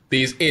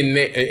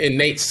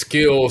innate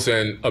skills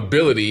and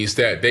abilities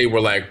that they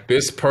were like,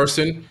 this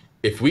person,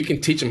 if we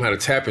can teach them how to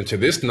tap into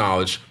this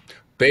knowledge,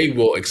 they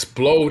will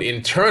explode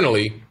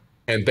internally,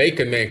 and they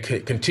can then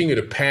continue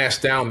to pass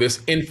down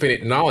this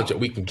infinite knowledge that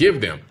we can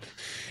give them.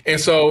 And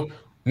so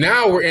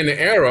now we're in an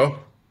era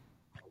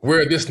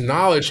where this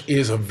knowledge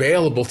is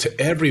available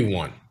to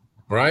everyone,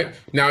 right?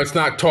 Now, it's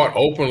not taught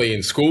openly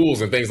in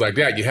schools and things like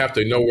that. You have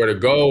to know where to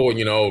go,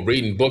 and,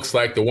 reading books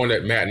like the one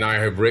that Matt and I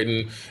have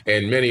written,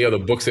 and many other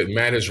books that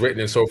Matt has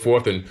written and so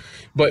forth.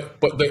 But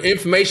the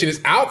information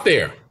is out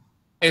there.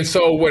 And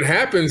so what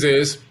happens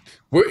is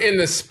we're in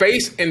the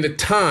space and the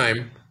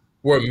time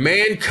where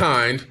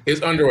mankind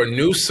is under a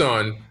new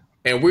sun,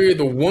 and we're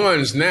the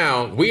ones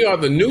now, we are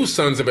the new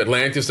sons of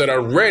Atlantis that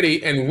are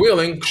ready and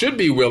willing, should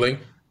be willing,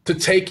 to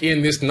take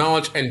in this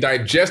knowledge and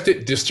digest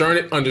it, discern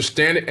it,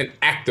 understand it, and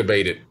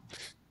activate it.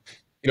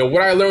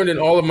 What I learned in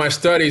all of my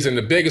studies, and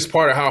the biggest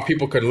part of how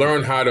people can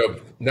learn how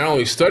to not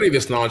only study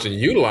this knowledge and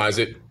utilize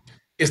it,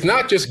 it's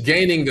not just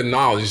gaining the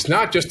knowledge. It's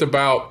not just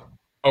about,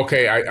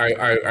 okay,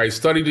 I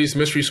studied this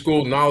mystery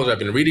school knowledge. I've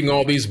been reading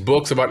all these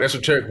books about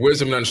esoteric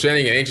wisdom and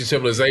understanding and ancient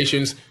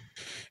civilizations,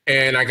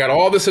 and I got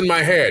all this in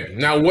my head.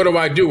 Now, what do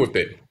I do with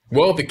it?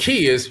 Well, the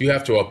key is you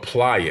have to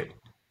apply it.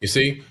 You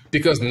see,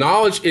 because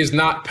knowledge is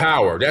not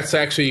power. That's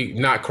actually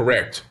not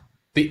correct.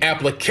 The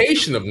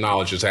application of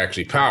knowledge is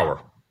actually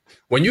power.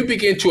 When you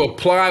begin to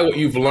apply what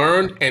you've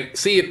learned and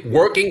see it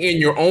working in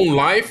your own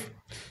life,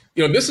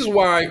 this is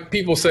why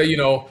people say,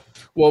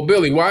 well,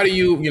 Billy, why do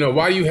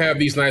you have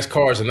these nice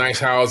cars and nice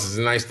houses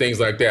and nice things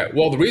like that?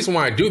 Well, the reason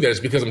why I do that is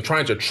because I'm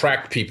trying to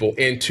attract people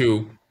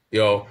into,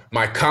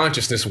 my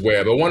consciousness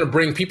web. I want to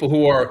bring people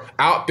who are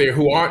out there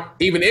who aren't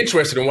even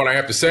interested in what I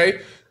have to say,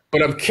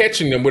 but I'm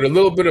catching them with a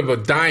little bit of a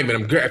diamond.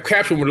 I'm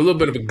capturing them with a little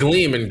bit of a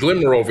gleam and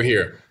glimmer over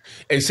here.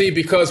 And see,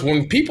 because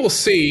when people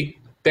see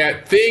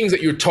that things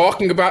that you're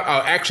talking about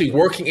are actually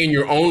working in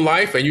your own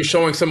life, and you're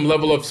showing some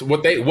level of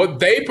what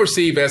they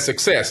perceive as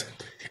success.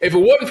 If it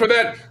wasn't for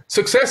that,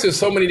 success is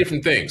so many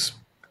different things.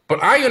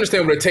 But I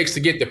understand what it takes to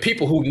get the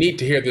people who need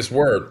to hear this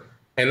word.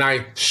 And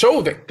I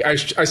show that,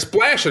 I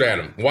splash it at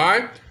them.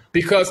 Why?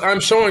 Because I'm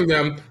showing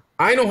them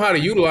I know how to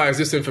utilize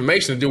this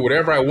information to do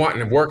whatever I want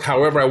and work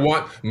however I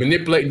want,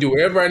 manipulate and do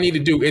whatever I need to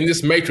do in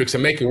this matrix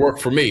and make it work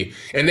for me.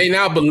 And they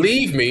now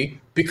believe me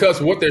because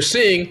what they're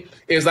seeing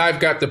is I've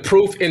got the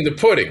proof in the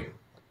pudding.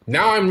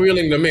 Now I'm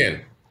reeling them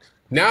in.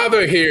 Now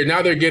they're here.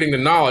 Now they're getting the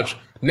knowledge.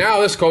 Now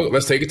let's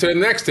take it to the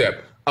next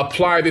step.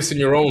 Apply this in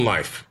your own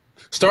life.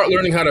 Start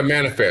learning how to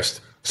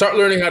manifest. Start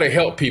learning how to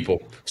help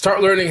people.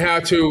 Start learning how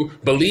to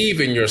believe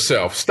in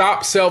yourself.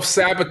 Stop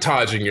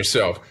self-sabotaging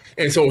yourself.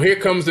 And so here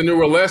comes the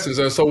newer lessons.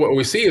 And so what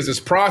we see is this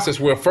process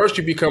where first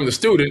you become the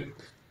student,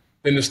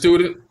 then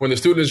when the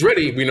student is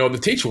ready, we know the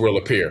teacher will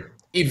appear.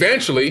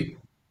 Eventually,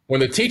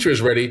 when the teacher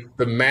is ready,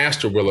 the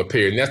master will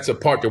appear. And that's the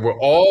part that we're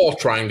all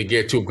trying to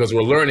get to because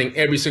we're learning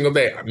every single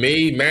day.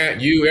 Me,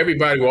 Matt, you,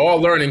 everybody, we're all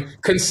learning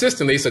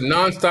consistently. It's a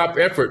nonstop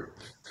effort.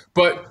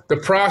 But the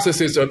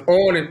process is an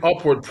on and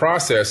upward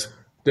process.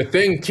 The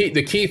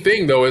key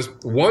thing, though, is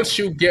once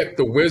you get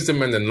the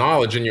wisdom and the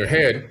knowledge in your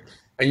head,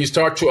 and you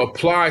start to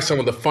apply some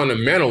of the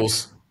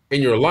fundamentals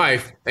in your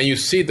life, and you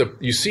see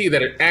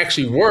that it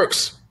actually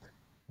works,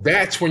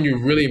 that's when you're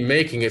really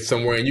making it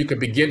somewhere, and you can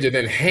begin to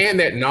then hand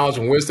that knowledge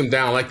and wisdom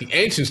down like the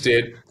ancients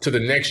did to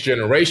the next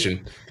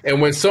generation. And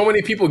when so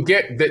many people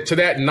get to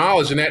that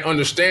knowledge and that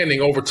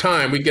understanding over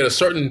time, we get a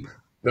certain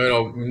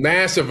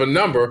massive a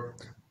number,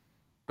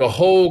 the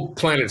whole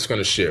planet's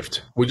going to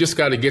shift. We just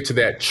got to get to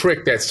that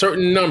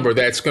certain number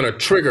that's going to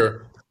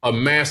trigger a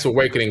mass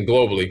awakening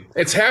globally.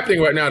 It's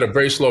happening right now at a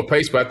very slow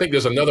pace, but I think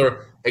there's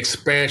another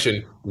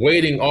expansion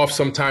waiting off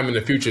sometime in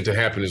the future to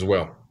happen as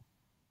well.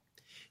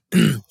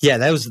 Yeah,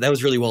 that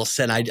was really well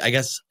said. I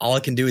guess all I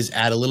can do is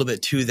add a little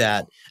bit to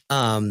that.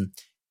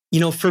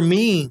 For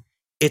me,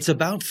 it's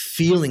about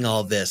feeling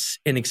all this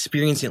and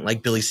experiencing it,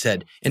 like Billy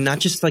said, and not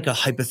just like a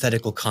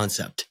hypothetical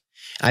concept.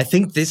 I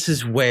think this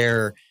is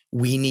where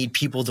we need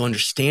people to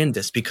understand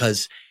this,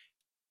 because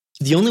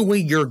the only way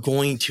you're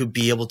going to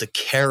be able to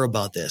care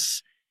about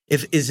this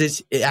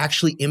is it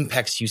actually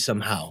impacts you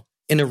somehow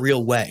in a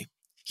real way.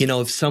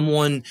 If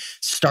someone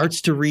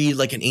starts to read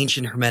like an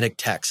ancient Hermetic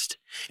text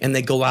and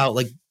they go out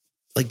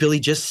like Billy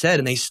just said,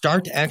 and they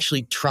start to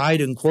actually try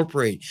to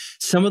incorporate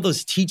some of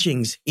those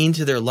teachings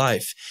into their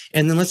life.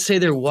 And then let's say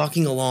they're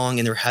walking along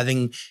and they're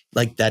having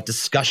like that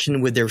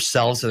discussion with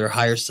themselves or their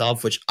higher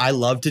self, which I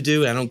love to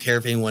do. And I don't care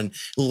if anyone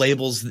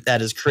labels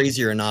that as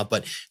crazy or not,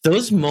 but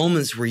those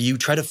moments where you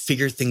try to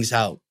figure things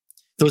out,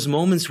 those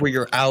moments where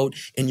you're out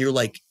and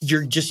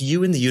you're just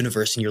you in the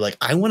universe and you're like,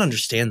 I want to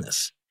understand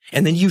this.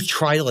 And then you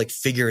try to like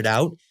figure it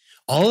out.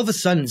 All of a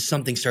sudden,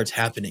 something starts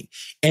happening.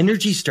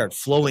 Energy starts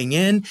flowing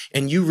in,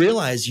 and you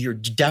realize you're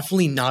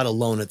definitely not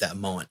alone at that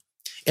moment.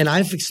 And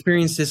I've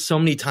experienced this so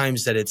many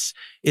times that it's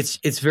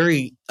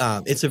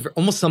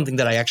almost something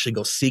that I actually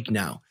go seek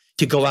now,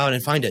 to go out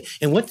and find it.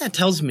 And what that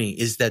tells me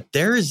is that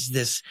there is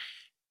this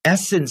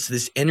essence,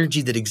 this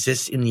energy that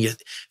exists in the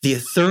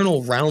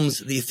eternal realms,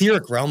 the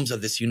etheric realms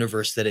of this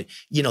universe, that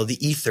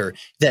the ether,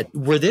 that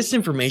where this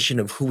information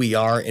of who we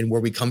are and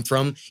where we come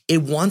from,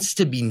 it wants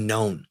to be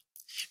known.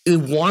 It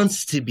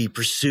wants to be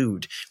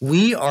pursued.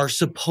 We are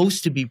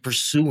supposed to be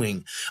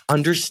pursuing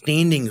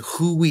understanding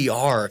who we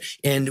are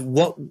and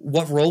what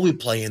role we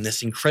play in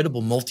this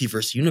incredible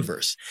multiverse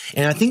universe.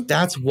 And I think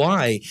that's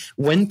why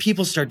when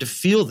people start to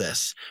feel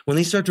this, when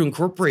they start to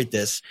incorporate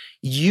this,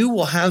 you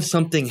will have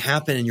something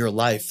happen in your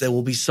life that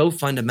will be so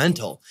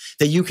fundamental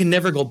that you can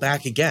never go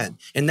back again.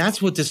 And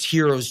that's what this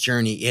hero's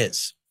journey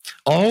is.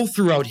 All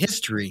throughout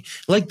history,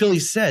 like Billy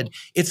said,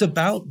 it's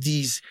about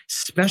these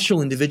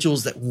special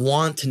individuals that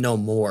want to know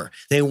more.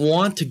 They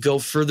want to go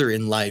further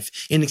in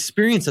life and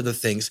experience other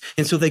things.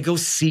 And so they go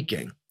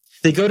seeking.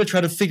 They go to try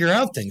to figure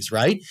out things,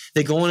 right?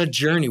 They go on a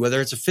journey,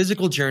 whether it's a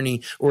physical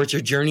journey or it's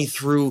a journey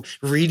through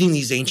reading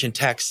these ancient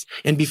texts.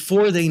 And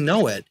before they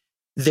know it,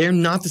 they're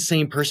not the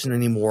same person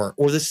anymore,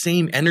 or the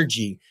same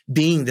energy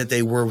being that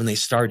they were when they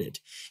started.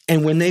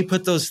 And when they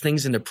put those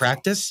things into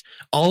practice,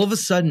 all of a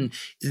sudden,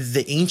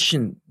 the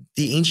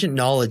ancient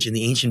knowledge in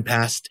the ancient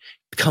past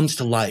comes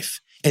to life,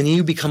 and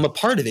you become a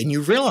part of it. And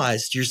you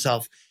realize to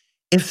yourself,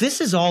 if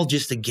this is all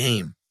just a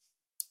game,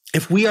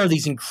 if we are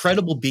these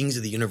incredible beings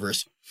of the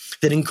universe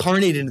that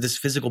incarnate into this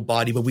physical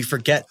body, but we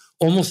forget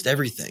almost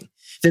everything,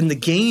 then the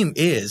game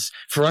is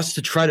for us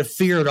to try to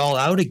figure it all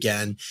out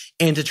again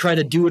and to try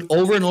to do it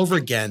over and over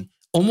again,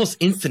 almost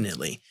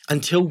infinitely,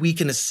 until we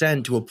can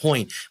ascend to a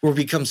point where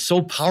we become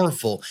so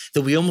powerful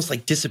that we almost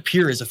like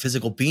disappear as a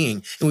physical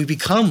being and we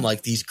become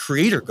like these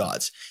creator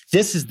gods.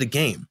 This is the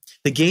game.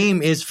 The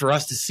game is for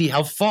us to see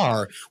how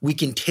far we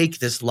can take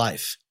this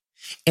life.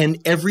 And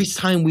every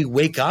time we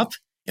wake up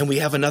and we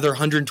have another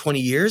 120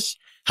 years,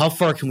 how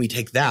far can we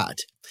take that?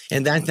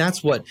 And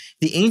that's what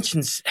the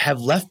ancients have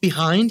left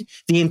behind,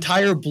 the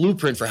entire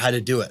blueprint for how to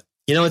do it.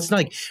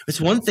 It's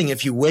one thing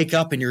if you wake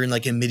up and you're in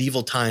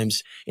medieval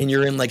times and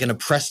you're in like an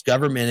oppressed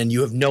government and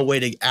you have no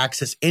way to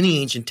access any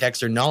ancient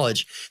text or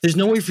knowledge. There's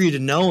no way for you to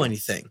know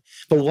anything.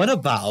 But what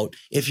about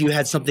if you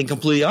had something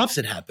completely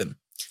opposite happen?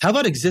 How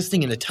about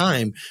existing in a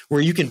time where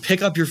you can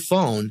pick up your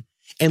phone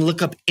and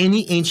look up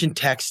any ancient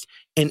text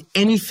and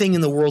anything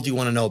in the world you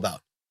want to know about?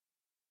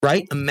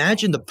 Right?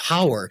 Imagine the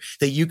power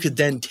that you could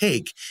then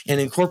take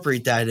and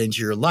incorporate that into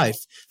your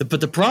life.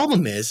 But the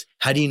problem is,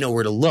 how do you know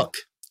where to look?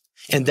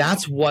 And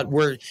that's what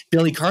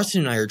Billy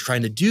Carson and I are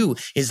trying to do,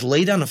 is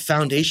lay down a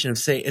foundation of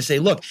say,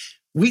 look,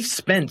 we've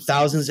spent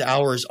thousands of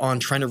hours on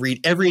trying to read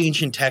every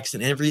ancient text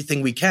and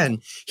everything we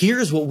can.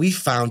 Here's what we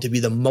found to be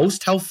the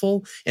most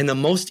helpful and the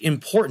most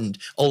important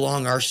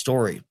along our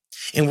story.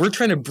 And we're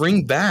trying to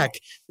bring back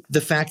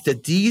the fact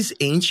that these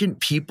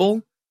ancient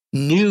people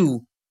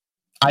knew,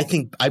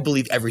 I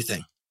believe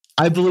everything.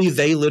 I believe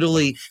they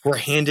literally were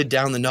handed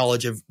down the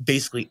knowledge of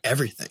basically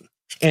everything.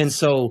 And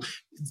so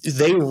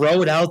they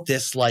wrote out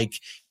this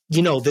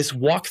this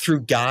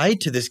walkthrough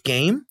guide to this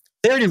game.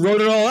 They already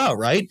wrote it all out,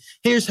 right?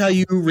 Here's how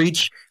you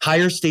reach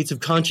higher states of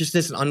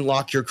consciousness and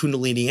unlock your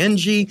Kundalini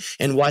energy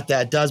and what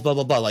that does, blah,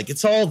 blah, blah. Like,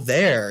 it's all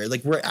there.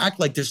 Like, we act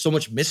like there's so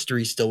much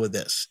mystery still with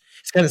this.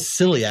 It's kind of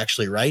silly,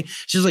 actually, right?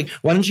 It's just like,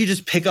 why don't you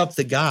just pick up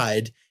the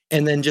guide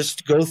and then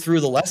just go through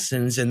the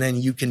lessons and then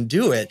you can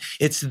do it.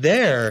 It's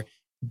there,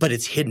 but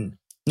it's hidden.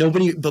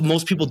 But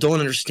most people don't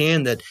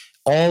understand that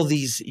all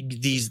these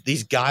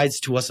guides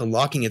to us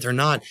unlocking it. They're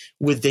not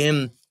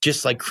within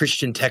just like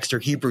Christian text or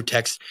Hebrew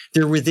text.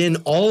 They're within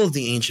all of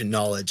the ancient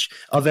knowledge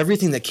of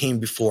everything that came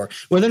before.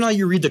 Whether or not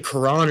you read the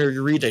Quran or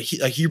you read a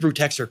Hebrew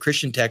text or a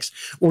Christian text,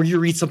 or you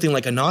read something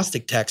like a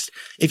Gnostic text,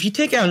 if you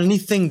take out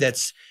anything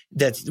that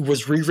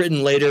was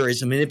rewritten later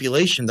as a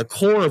manipulation, the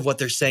core of what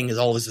they're saying is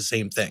always the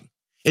same thing.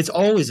 It's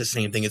always the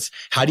same thing. It's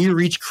how do you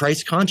reach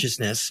Christ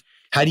consciousness?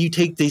 How do you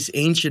take this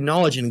ancient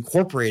knowledge and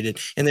incorporate it?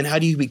 And then how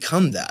do you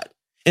become that?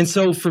 And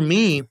so for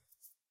me,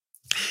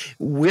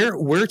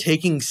 we're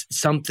taking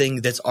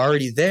something that's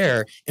already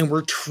there and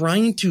we're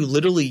trying to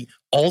literally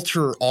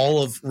alter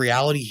all of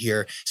reality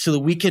here so that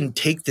we can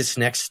take this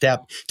next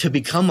step to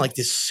become like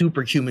this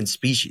superhuman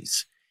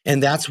species.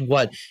 And that's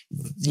what,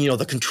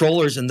 the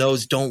controllers and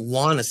those don't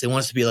want us. They want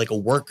us to be like a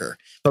worker,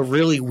 but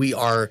really we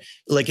are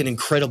like an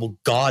incredible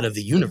God of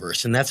the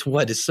universe. And that's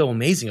what is so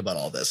amazing about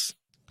all this.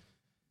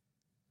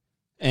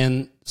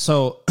 And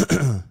so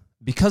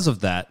because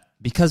of that,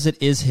 because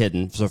it is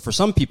hidden, so for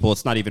some people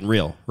it's not even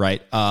real,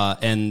 right?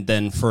 And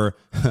then for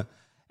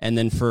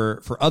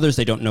others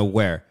they don't know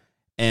where.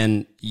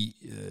 And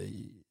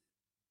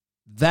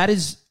that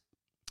is,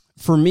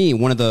 for me,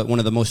 one of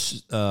the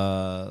most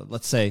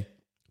let's say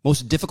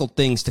most difficult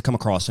things to come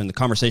across in the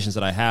conversations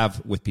that I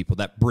have with people,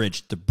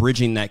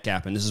 bridging that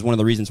gap. And this is one of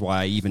the reasons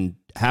why I even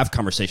have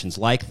conversations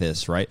like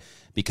this, right?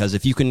 Because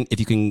if you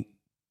can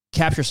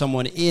capture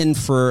someone in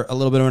for a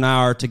little bit of an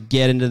hour to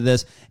get into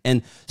this,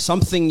 and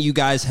something you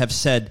guys have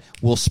said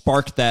will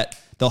spark that,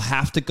 they'll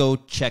have to go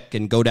check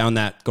and go down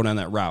that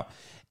route.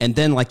 And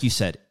then, like you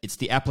said, it's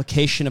the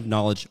application of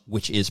knowledge,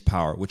 which is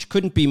power, which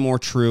couldn't be more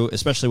true,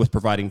 especially with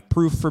providing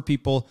proof for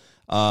people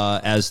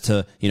as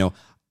to,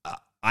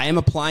 I am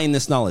applying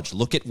this knowledge.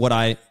 Look at what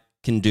I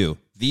can do.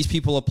 These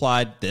people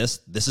applied this.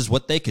 This is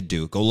what they could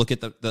do. Go look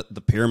at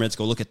the pyramids.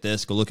 Go look at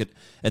this. Go look at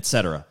et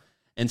cetera.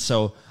 And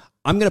so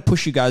I'm going to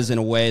push you guys in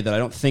a way that I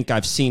don't think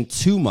I've seen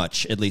too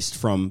much, at least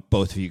from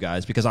both of you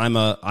guys, because I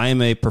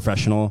am a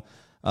professional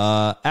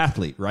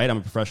athlete, right? I'm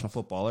a professional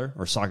footballer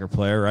or soccer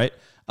player, right?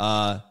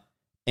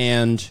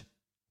 And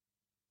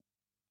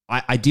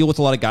I deal with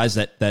a lot of guys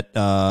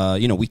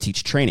that we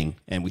teach training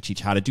and we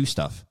teach how to do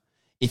stuff.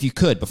 If you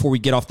could, before we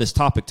get off this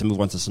topic, to move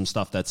on to some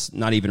stuff that's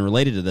not even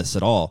related to this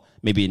at all,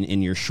 maybe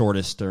in your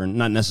shortest, or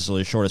not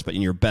necessarily shortest, but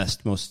in your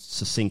best, most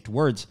succinct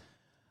words,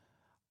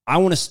 I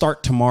want to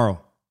start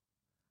tomorrow.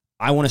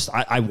 I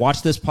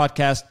watched this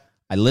podcast.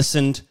 I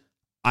listened.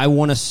 I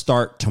want to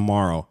start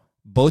tomorrow.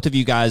 Both of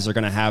you guys are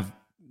going to have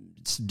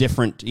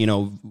different,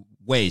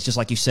 ways. Just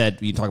like you said,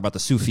 you talk about the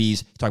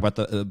Sufis, you talk about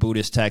the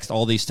Buddhist text,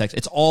 all these texts.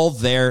 It's all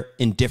there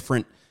in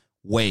different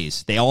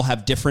ways. They all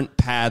have different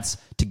paths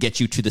to get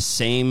you to the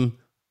same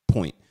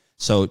point.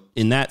 So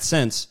in that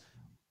sense,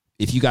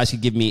 if you guys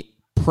could give me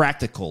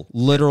practical,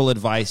 literal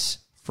advice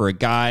for a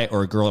guy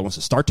or a girl that wants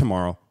to start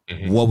tomorrow,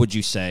 what would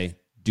you say?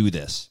 Do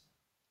this.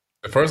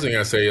 The first thing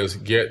I say is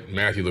get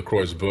Matthew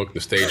Lecroix's book, The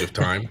Stage of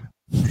Time.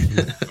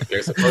 Okay,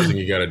 it's the first thing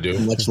you got to do.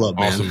 Much love,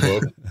 man. Awesome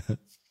book.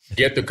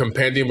 Get the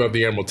Compendium of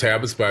the Emerald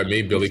Tablets by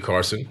me, Billy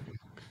Carson.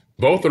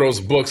 Both of those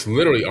books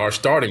literally are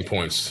starting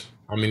points.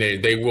 I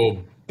mean, they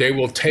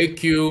will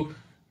take you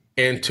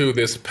into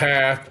this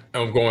path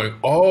of going,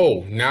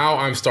 oh, now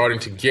I'm starting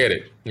to get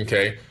it.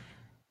 Okay.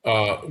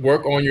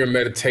 Work on your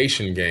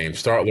meditation game.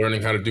 Start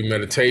learning how to do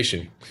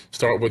meditation.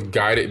 Start with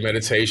guided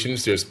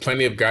meditations. There's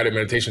plenty of guided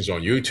meditations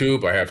on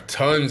YouTube. I have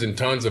tons and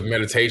tons of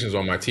meditations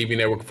on my TV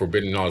network,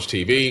 Forbidden Knowledge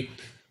TV.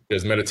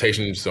 There's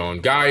meditations on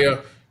Gaia.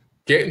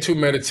 Get into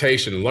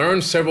meditation.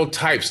 Learn several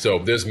types, though.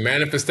 There's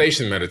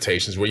manifestation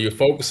meditations where you're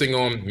focusing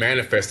on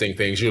manifesting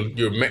things.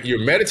 You're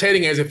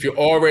meditating as if you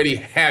already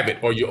have it,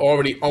 or you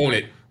already own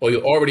it, or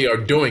you already are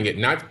doing it.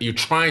 Not you're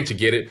trying to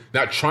get it,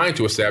 not trying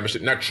to establish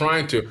it, not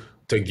trying to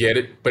get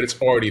it, but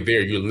it's already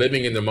there. You're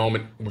living in the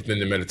moment within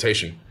the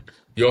meditation.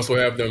 You also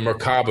have the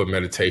Merkaba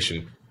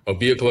meditation, a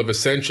vehicle of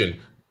ascension,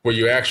 where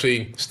you're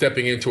actually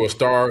stepping into a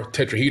star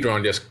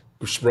tetrahedron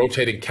that's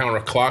rotating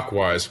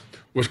counterclockwise,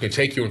 which can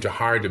take you into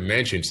higher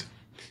dimensions.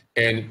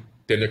 And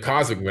then the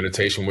cosmic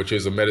meditation, which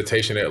is a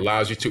meditation that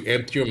allows you to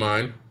empty your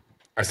mind.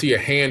 I see a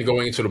hand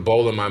going into the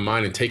bowl of my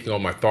mind and taking all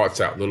my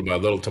thoughts out little by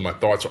little till my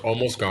thoughts are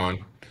almost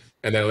gone.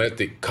 And then let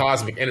the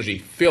cosmic energy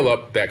fill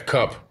up that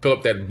cup, fill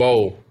up that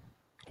bowl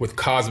with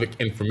cosmic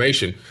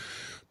information.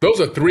 Those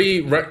are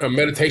three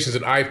meditations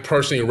that I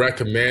personally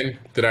recommend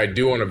that I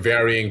do on a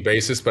varying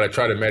basis, but I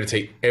try to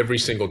meditate every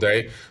single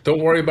day.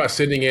 Don't worry about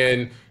sitting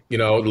in, the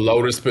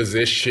lotus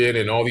position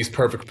and all these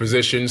perfect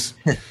positions.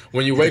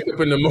 When you wake up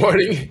in the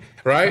morning,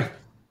 right?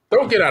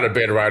 Don't get out of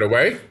bed right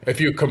away.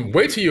 If you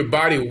wait till your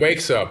body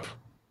wakes up,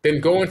 then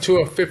go into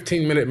a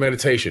 15-minute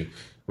meditation.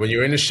 When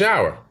you're in the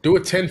shower, do a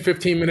 10,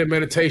 15-minute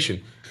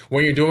meditation.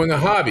 When you're doing a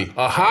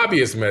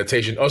hobby is a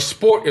meditation. A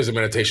sport is a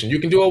meditation. You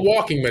can do a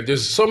walking meditation.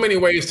 There's so many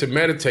ways to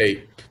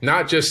meditate,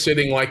 not just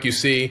sitting like you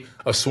see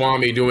a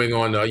Swami doing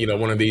on,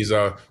 one of these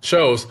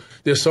shows.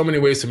 There's so many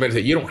ways to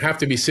meditate. You don't have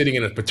to be sitting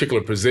in a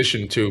particular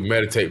position to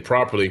meditate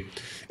properly.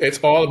 It's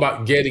all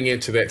about getting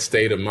into that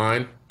state of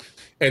mind.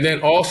 And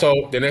then also,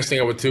 the next thing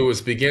I would do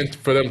is begin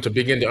for them to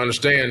begin to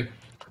understand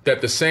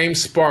that the same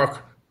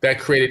spark that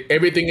created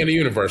everything in the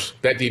universe,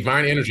 that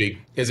divine energy,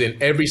 is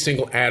in every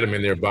single atom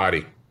in their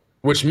body,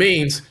 which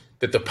means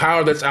that the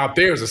power that's out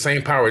there is the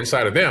same power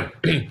inside of them.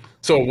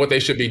 So what they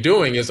should be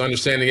doing is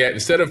understanding that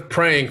instead of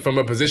praying from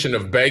a position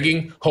of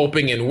begging,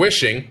 hoping, and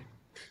wishing,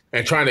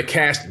 and trying to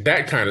cast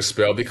that kind of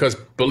spell, because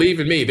believe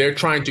in me, they're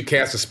trying to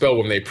cast a spell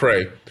when they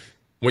pray.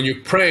 When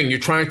you're praying, you're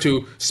trying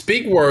to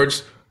speak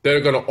words that are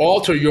going to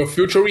alter your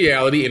future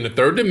reality in the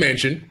third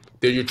dimension.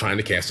 Then you're trying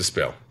to cast a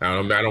spell.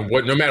 Now, no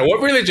matter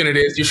what religion it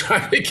is, you're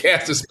trying to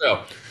cast a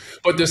spell.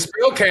 But the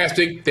spell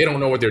casting, they don't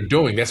know what they're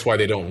doing. That's why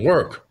they don't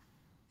work.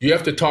 You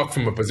have to talk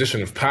from a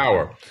position of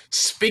power,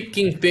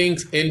 speaking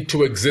things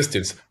into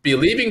existence,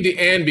 believing the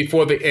end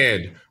before the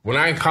end. When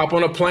I hop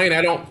on a plane,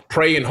 I don't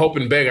pray and hope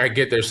and beg I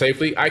get there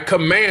safely. I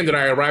command that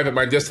I arrive at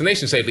my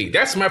destination safely.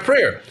 That's my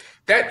prayer.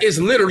 That is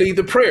literally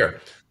the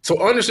prayer.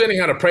 So understanding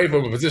how to pray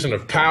from a position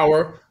of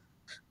power,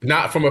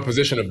 not from a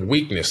position of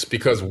weakness,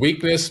 because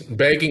weakness,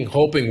 begging,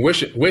 hoping,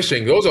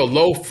 wishing, those are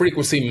low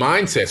frequency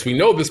mindsets. We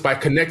know this by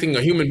connecting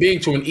a human being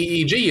to an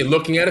EEG and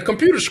looking at a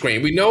computer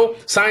screen. We know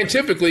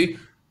scientifically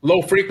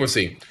low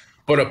frequency,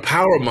 but a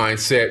power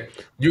mindset,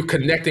 you're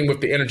connecting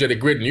with the energetic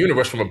grid in the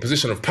universe from a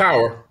position of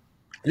power.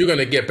 You're going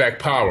to get back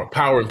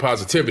power and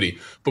positivity.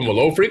 From a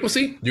low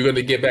frequency, you're going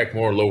to get back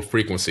more low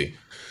frequency.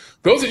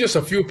 Those are just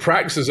a few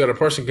practices that a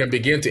person can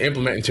begin to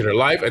implement into their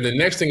life. And the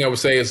next thing I would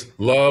say is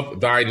love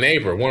thy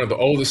neighbor, one of the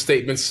oldest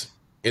statements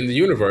in the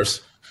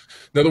universe.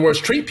 In other words,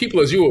 treat people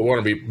as you would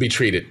want to be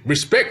treated.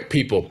 Respect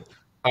people.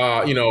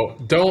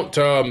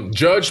 Don't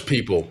judge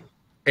people,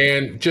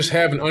 and just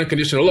have an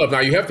unconditional love.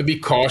 Now, you have to be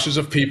cautious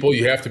of people.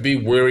 You have to be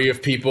wary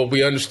of people.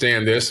 We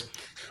understand this.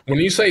 When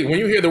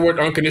you hear the word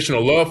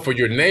unconditional love for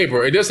your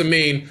neighbor, it doesn't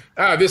mean,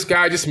 this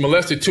guy just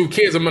molested 2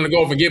 kids, I'm going to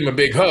go over and give him a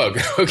big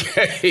hug.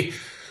 Okay.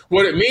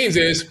 What it means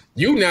is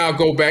you now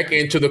go back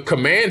into the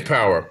command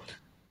power.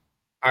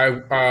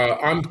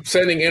 I'm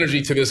sending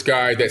energy to this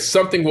guy that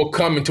something will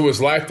come into his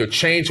life to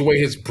change the way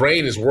his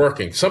brain is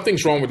working.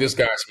 Something's wrong with this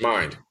guy's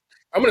mind.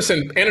 I'm going to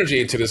send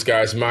energy into this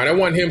guy's mind. I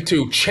want him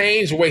to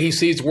change the way he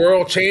sees the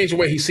world, change the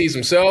way he sees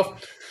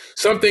himself.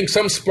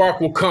 Some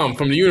spark will come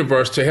from the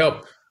universe to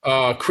help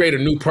create a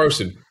new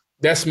person.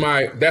 That's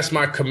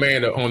my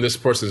command on this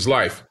person's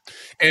life.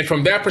 And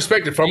from that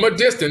perspective, from a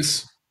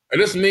distance, it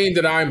doesn't mean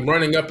that I'm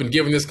running up and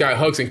giving this guy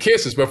hugs and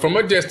kisses, but from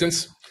a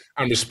distance,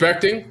 I'm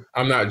respecting,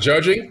 I'm not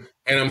judging,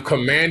 and I'm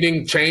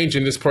commanding change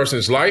in this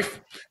person's life.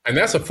 And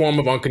that's a form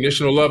of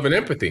unconditional love and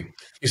empathy.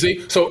 You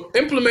see, so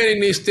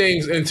implementing these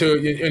things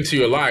into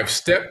your life,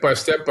 step by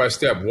step by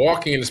step,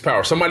 walking in this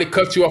power. Somebody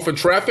cuts you off in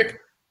traffic,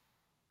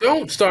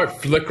 don't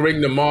start flickering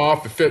them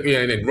off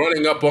and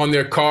running up on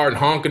their car and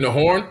honking the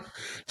horn.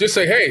 Just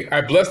say, hey,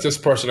 I bless this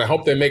person. I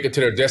hope they make it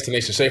to their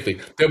destination safely.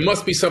 There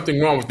must be something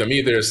wrong with them.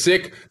 Either they're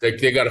sick,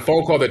 they got a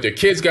phone call that their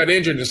kids got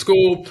injured in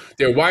school,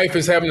 their wife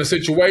is having a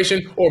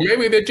situation, or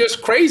maybe they're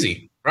just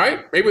crazy,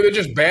 right? Maybe they're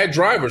just bad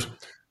drivers.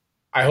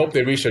 I hope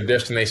they reach their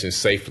destination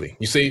safely.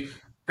 You see,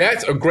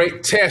 that's a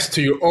great test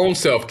to your own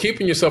self,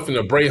 keeping yourself in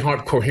a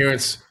brain-heart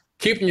coherence,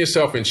 keeping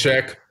yourself in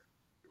check,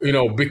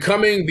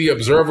 becoming the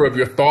observer of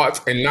your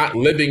thoughts and not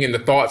living in the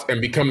thoughts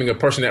and becoming a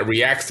person that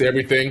reacts to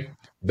everything.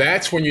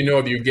 That's when you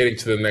know that you're getting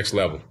to the next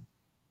level.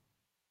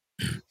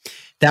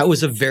 That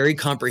was a very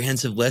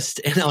comprehensive list.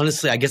 And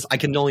honestly, I guess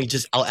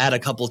I'll add a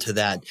couple to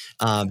that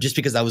just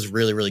because that was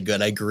really, really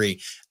good. I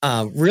agree.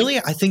 Really,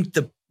 I think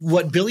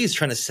what Billy is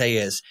trying to say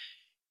is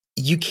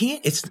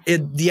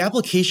the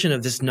application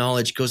of this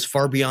knowledge goes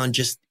far beyond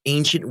just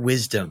ancient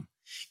wisdom.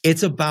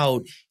 It's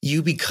about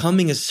you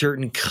becoming a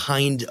certain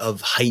kind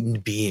of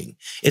heightened being.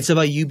 It's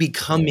about you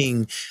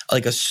becoming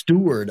like a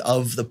steward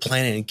of the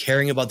planet and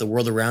caring about the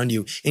world around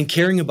you and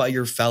caring about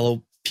your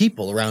fellow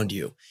people around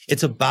you.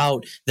 It's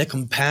about that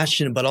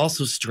compassion, but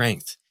also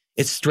strength.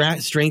 It's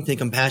strength and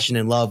compassion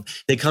and love.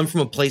 They come from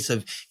a place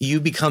of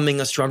you becoming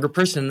a stronger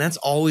person. And that's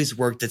always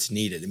work that's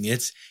needed. I mean,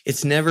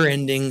 it's never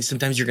ending.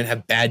 Sometimes you're going to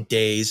have bad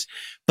days.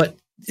 But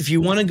if you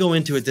want to go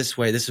into it this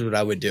way, this is what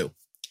I would do.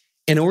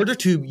 In order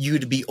to you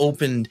to be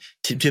open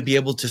to be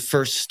able to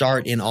first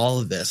start in all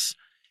of this,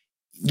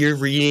 you're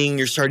reading,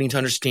 you're starting to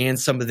understand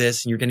some of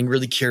this, and you're getting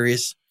really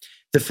curious.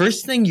 The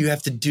first thing you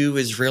have to do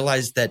is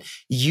realize that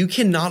you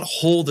cannot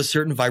hold a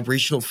certain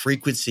vibrational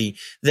frequency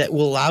that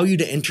will allow you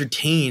to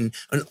entertain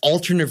an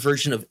alternate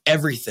version of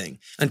everything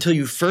until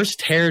you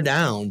first tear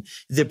down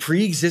the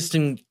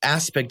pre-existing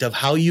aspect of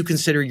how you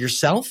consider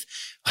yourself,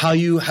 how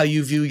you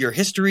view your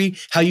history,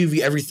 how you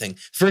view everything.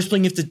 First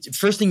thing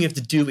you have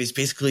to do is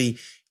basically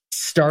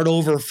start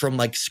over from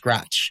like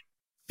scratch,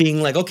 being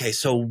like, okay,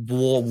 so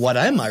what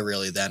am I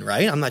really then,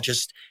 right? I'm not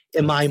just,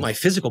 am I my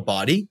physical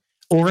body,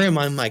 or am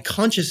I my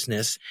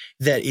consciousness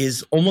that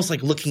is almost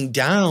like looking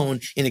down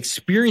and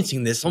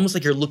experiencing this, almost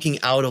like you're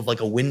looking out of like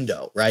a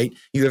window, right?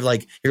 You're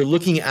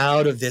looking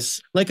out of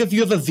this, like if you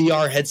have a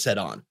VR headset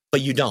on,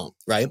 but you don't,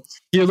 right?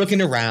 You're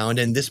looking around,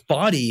 and this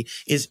body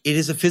is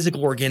a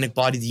physical organic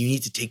body that you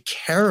need to take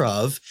care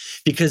of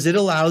because it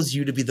allows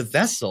you to be the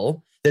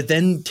vessel that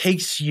then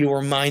takes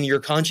your mind, your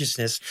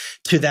consciousness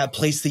to that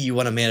place that you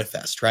want to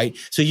manifest, right?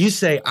 So you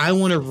say, I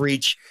want to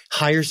reach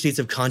higher states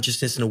of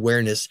consciousness and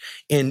awareness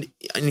and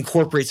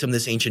incorporate some of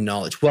this ancient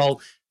knowledge. Well,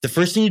 the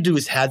first thing you do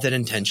is have that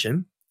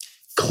intention,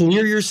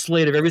 clear your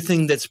slate of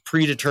everything that's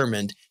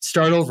predetermined,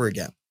 start over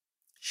again.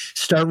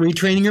 Start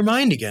retraining your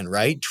mind again,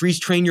 right?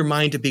 Retrain your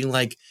mind to being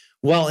like,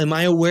 well, am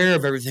I aware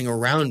of everything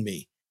around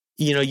me?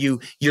 You know,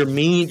 you're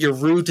mean, you're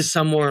rude to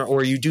someone,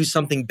 or you do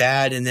something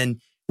bad, and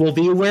then well,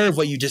 be aware of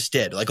what you just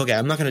did. Like, okay,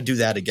 I'm not going to do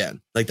that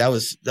again. Like that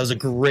was a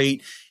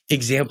great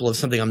example of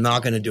something I'm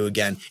not going to do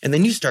again. And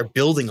then you start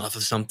building off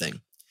of something.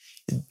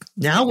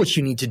 Now what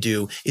you need to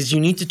do is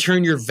you need to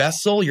turn your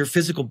vessel, your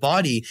physical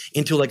body,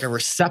 into like a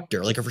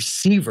receptor, like a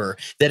receiver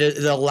that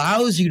it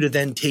allows you to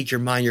then take your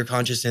mind, your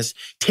consciousness,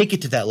 take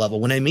it to that level.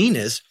 What I mean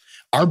is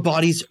our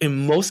bodies,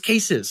 in most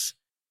cases,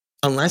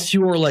 unless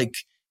you are like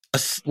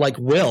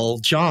Will,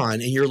 John,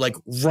 and you're like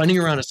running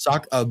around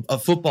a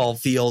football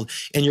field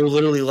and you're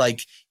literally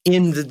like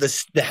in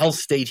the health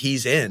state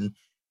he's in,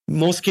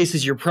 most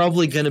cases you're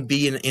probably going to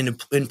be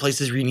in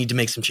places where you need to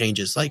make some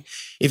changes. Like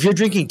if you're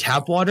drinking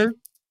tap water,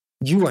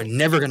 you are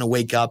never going to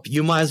wake up.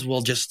 You might as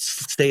well just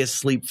stay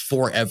asleep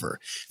forever.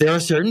 There are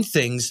certain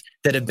things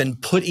that have been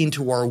put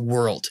into our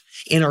world,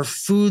 in our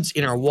foods,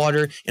 in our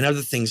water, and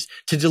other things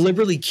to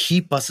deliberately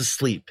keep us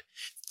asleep,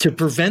 to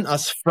prevent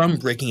us from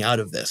breaking out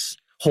of this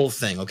whole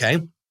thing,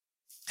 okay?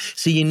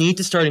 So you need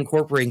to start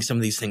incorporating some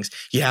of these things.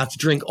 You have to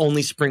drink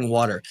only spring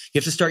water. You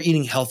have to start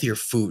eating healthier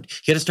food.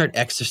 You got to start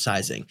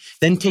exercising.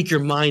 Then take your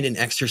mind and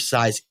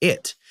exercise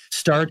it.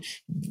 Start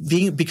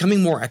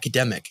becoming more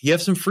academic. You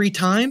have some free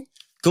time?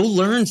 Go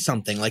learn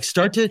something. Like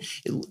start to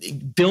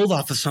build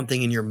off of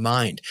something in your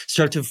mind.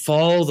 Start to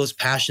follow those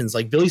passions.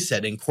 Like Billy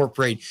said,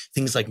 incorporate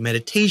things like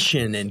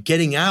meditation and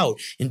getting out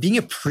and being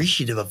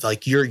appreciative of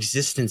like your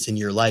existence in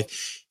your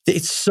life.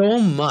 It's so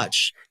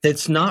much that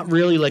it's not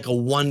really like a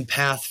one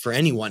path for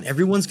anyone.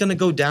 Everyone's going to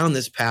go down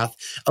this path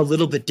a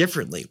little bit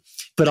differently.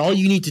 But all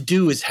you need to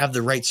do is have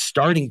the right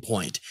starting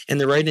point and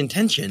the right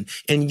intention,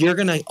 and you're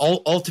going to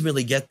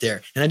ultimately get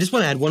there. And I just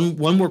want to add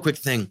one more quick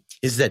thing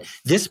is that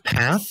this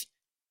path,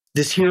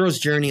 this hero's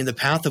journey and the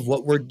path of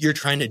what you're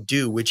trying to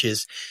do, which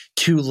is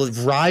to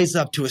rise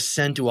up, to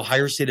ascend to a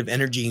higher state of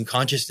energy and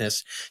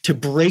consciousness, to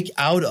break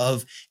out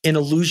of an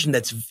illusion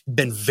that's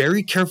been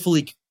very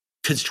carefully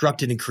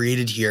constructed and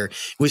created here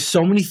with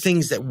so many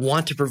things that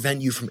want to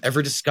prevent you from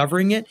ever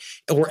discovering it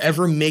or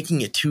ever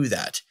making it to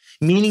that,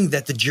 meaning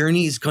that the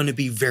journey is going to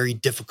be very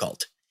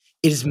difficult.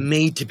 It is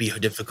made to be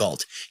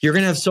difficult. You're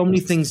going to have so many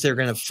things that are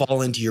going to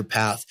fall into your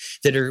path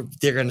they're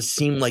going to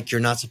seem like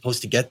you're not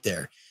supposed to get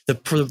there.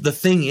 The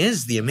thing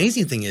is, the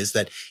amazing thing is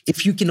that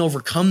if you can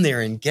overcome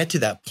there and get to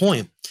that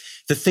point,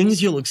 the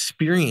things you'll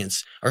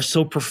experience are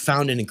so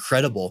profound and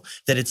incredible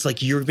that it's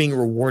like you're being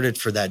rewarded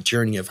for that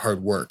journey of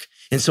hard work.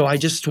 And so I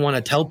just want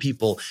to tell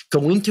people,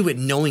 go into it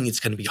knowing it's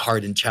going to be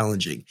hard and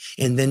challenging,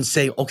 and then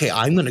say, okay,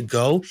 I'm going to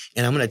go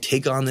and I'm going to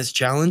take on this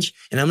challenge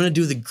and I'm going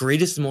to do the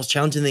greatest and most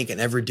challenging thing I can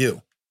ever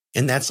do.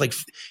 And that's like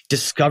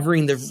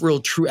discovering the real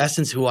true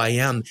essence of who I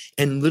am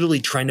and literally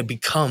trying to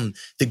become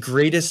the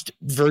greatest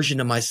version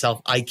of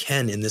myself I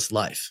can in this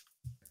life.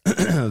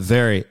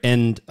 Very.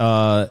 And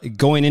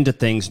going into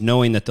things,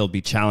 knowing that they'll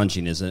be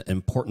challenging is an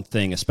important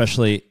thing,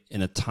 especially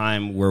in a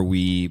time where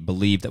we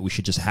believe that we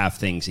should just have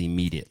things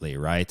immediately,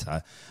 right?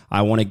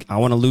 I want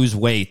to lose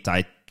weight.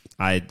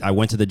 I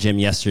went to the gym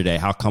yesterday.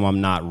 How come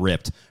I'm not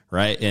ripped?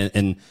 Right.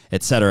 And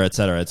et cetera, et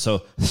cetera. And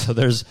so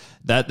there's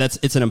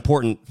it's an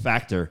important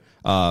factor,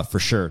 for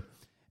sure.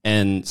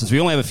 And since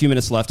we only have a few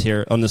minutes left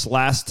here on this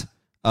last,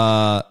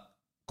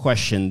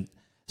 question,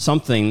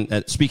 something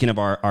that, speaking of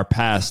our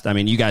past, I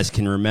mean, you guys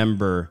can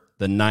remember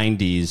the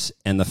 90s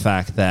and the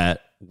fact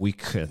that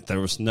there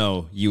was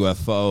no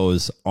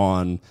UFOs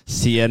on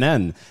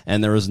CNN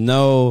and there was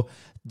no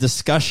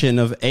discussion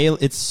of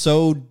it's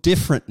so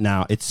different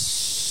now. It's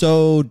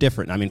so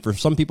different. I mean, for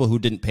some people who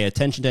didn't pay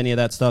attention to any of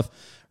that stuff,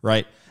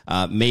 right?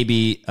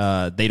 Maybe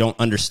they don't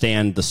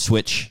understand the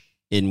switch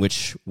in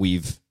which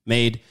we've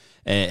made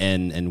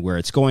and where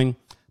it's going.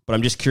 But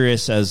I'm just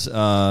curious as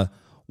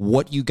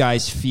what you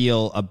guys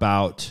feel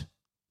about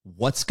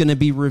what's going to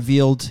be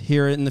revealed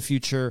here in the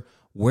future.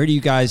 Where do you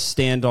guys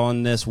stand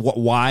on this?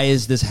 Why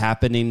is this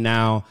happening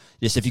now?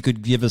 Just if you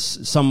could give us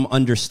some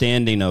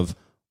understanding of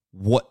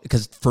what,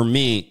 because for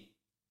me,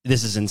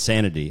 this is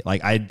insanity.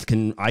 Like I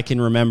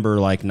can remember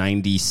like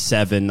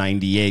 97,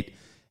 98,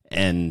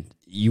 and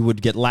you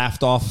would get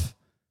laughed off.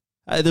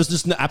 There's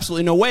just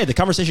absolutely no way. The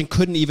conversation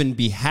couldn't even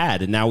be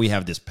had. And now we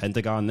have this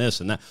Pentagon, this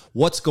and that.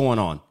 What's going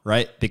on,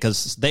 right?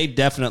 Because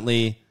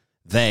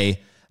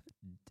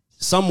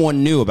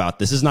someone knew about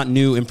this. This is not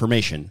new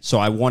information. So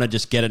I want to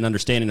just get an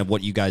understanding of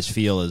what you guys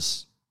feel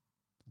is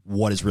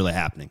what is really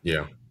happening.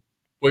 Yeah.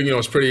 Well,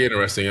 it's pretty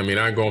interesting. I mean,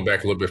 I'm going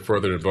back a little bit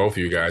further than both of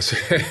you guys.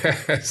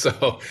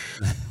 So,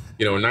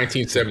 In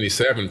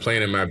 1977,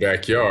 playing in my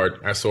backyard,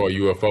 I saw a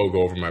UFO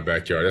go over my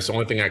backyard. That's the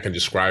only thing I can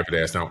describe it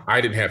as. Now,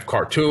 I didn't have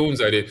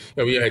cartoons.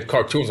 We had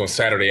cartoons on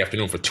Saturday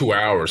afternoon for 2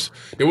 hours.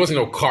 There wasn't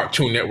no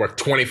Cartoon Network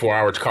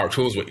 24-hour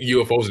cartoons with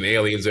UFOs and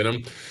aliens in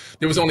them.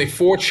 There was only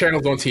 4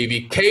 channels on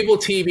TV. Cable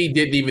TV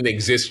didn't even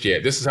exist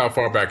yet. This is how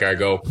far back I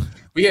go.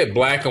 We had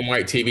black and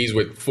white TVs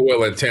with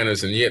foil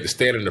antennas, and you had to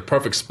stand in the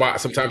perfect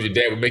spot. Sometimes your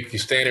dad would make you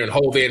stand there and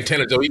hold the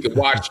antenna so he could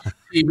watch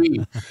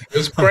TV. It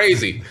was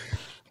crazy.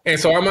 And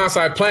so I'm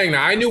outside playing.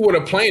 Now, I knew what a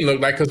plane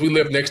looked like because we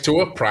lived next to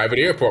a private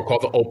airport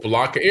called the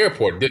Opelika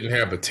Airport. It didn't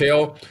have a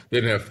tail,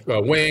 didn't have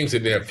wings, it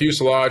didn't have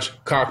fuselage,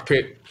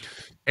 cockpit.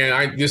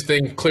 And this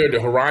thing cleared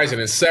the horizon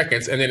in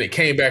seconds, and then it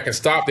came back and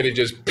stopped, and it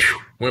just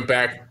went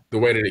back the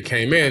way that it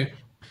came in,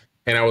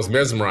 and I was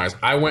mesmerized.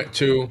 I went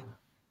to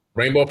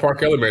Rainbow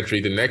Park Elementary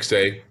the next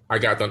day. I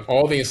got done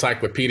all the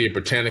Encyclopedia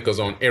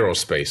Britannicas on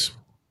aerospace.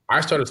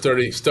 I started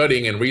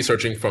studying and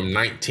researching from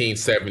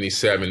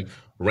 1977,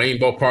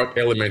 Rainbow Park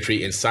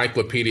Elementary,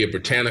 Encyclopedia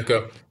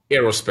Britannica,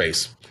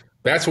 aerospace.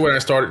 That's when I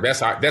started.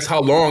 That's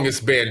how long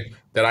it's been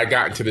that I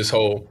got into this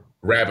whole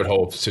rabbit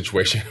hole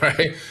situation,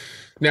 right?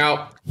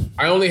 Now,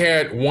 I only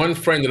had one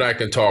friend that I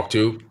can talk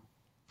to.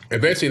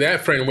 Eventually,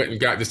 that friend went and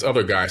got this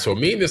other guy. So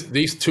me and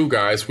these 2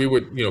 guys, we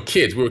were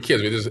kids. We were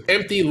kids. There's an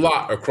empty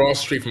lot across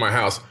the street from my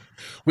house.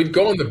 We'd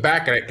go in the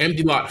back of that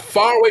empty lot,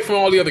 far away from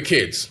all the other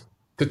kids,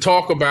 to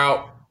talk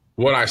about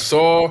what I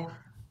saw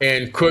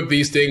and could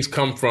these things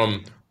come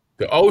from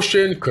the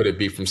ocean? Could it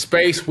be from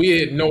space? We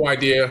had no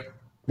idea.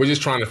 We're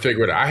just trying to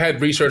figure it out. I had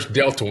researched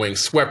delta wing,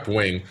 swept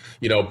wing,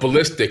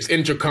 ballistics,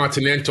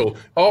 intercontinental,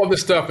 all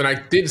this stuff, and I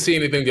didn't see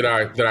anything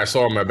that I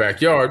saw in my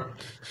backyard,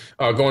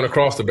 going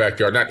across the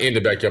backyard, not in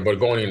the backyard, but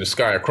going in the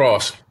sky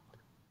across.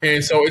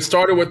 And so it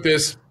started with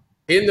this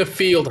in the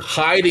field,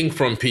 hiding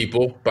from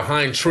people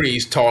behind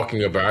trees,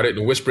 talking about it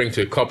and whispering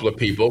to a couple of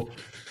people,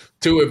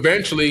 to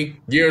eventually,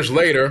 years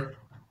later,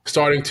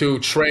 starting to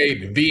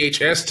trade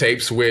VHS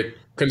tapes with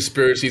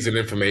conspiracies and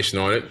information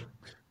on it.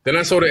 Then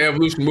I saw the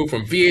evolution move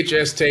from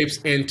VHS tapes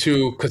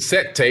into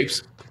cassette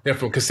tapes, then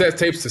from cassette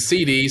tapes to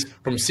CDs,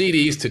 from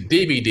CDs to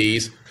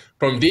DVDs,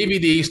 from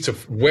DVDs to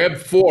web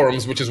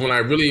forums, which is when I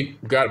really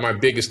got my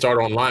biggest start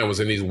online, was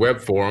in these web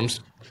forums.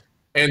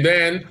 And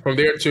then from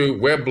there to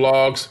web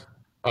blogs,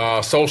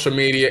 social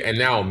media, and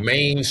now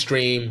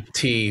mainstream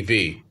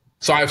TV.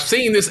 So I've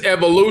seen this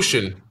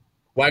evolution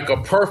like a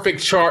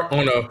perfect chart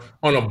on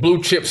a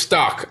blue chip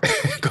stock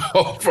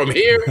go from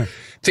here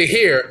to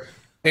here.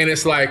 And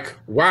it's like,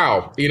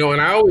 wow,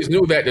 and I always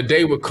knew that the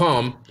day would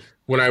come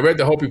when I read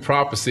the Hopi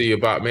prophecy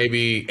about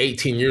maybe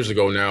 18 years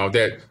ago now,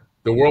 that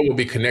the world will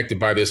be connected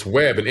by this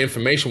web and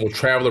information will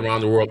travel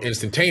around the world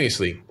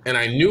instantaneously. And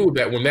I knew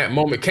that when that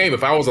moment came,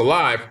 if I was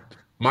alive,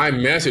 my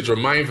message or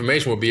my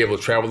information would be able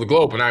to travel the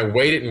globe. And I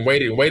waited and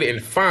waited and waited,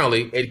 and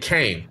finally it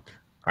came.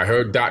 I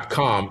heard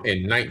 .com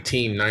in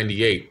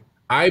 1998,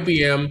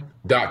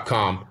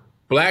 IBM.com,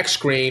 black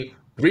screen,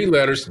 3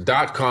 letters,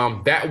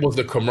 .com. That was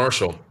the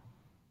commercial.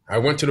 I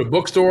went to the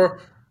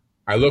bookstore,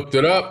 I looked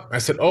it up, I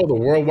said, oh, the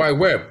World Wide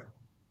Web.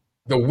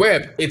 The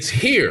web, it's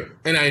here.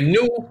 And I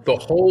knew the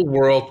whole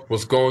world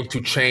was going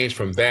to change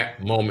from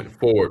that moment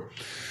forward.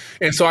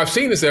 And so I've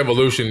seen this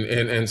evolution,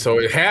 and so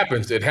it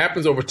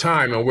happens over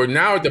time. And we're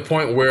now at the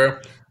point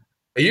where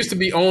it used to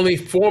be only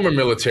former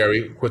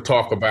military would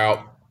talk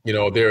about,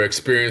 their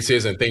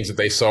experiences and things that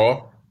they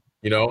saw.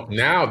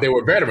 Now they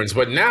were veterans,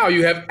 but now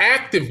you have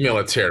active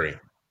military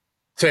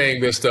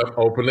saying this stuff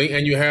openly,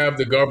 and you have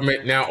the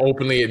government now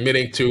openly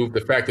admitting to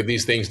the fact that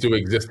these things do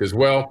exist as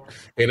well,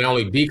 and not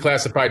only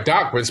declassified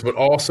documents, but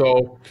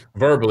also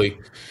verbally.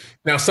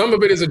 Now, some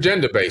of it is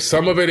agenda-based.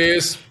 Some of it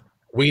is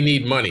we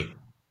need money,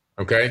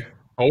 okay?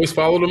 Always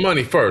follow the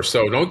money first.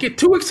 So don't get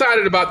too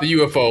excited about the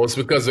UFOs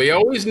because they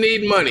always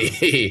need money.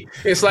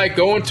 It's like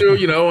going to,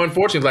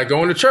 unfortunately, it's like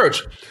going to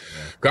church.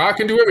 God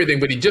can do everything,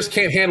 but he just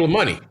can't handle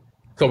money.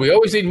 So we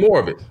always need more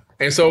of it.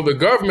 And so the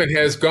government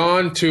has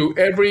gone to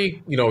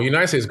every,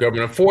 United States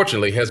government,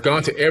 unfortunately, has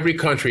gone to every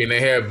country, and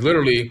they have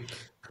literally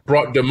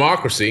brought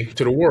democracy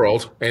to the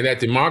world. And that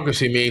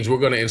democracy means we're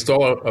going to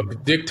install a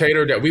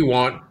dictator that we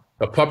want,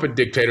 a puppet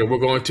dictator. We're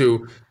going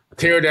to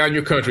tear down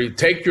your country,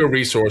 take your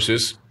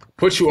resources,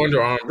 put you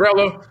under our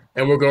umbrella,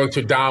 and we're going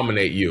to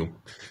dominate you.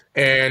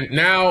 And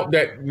now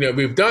that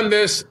we've done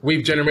this,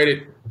 we've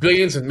generated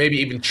billions and maybe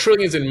even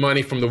trillions in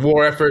money from the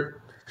war effort.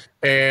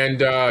 And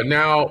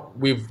now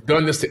we've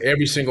done this to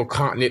every single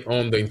continent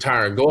on the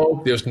entire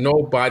globe. There's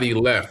nobody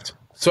left.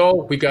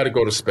 So we got to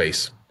go to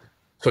space.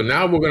 So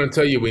now we're going to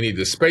tell you we need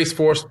the Space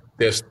Force.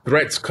 There's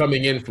threats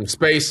coming in from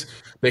space.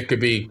 They could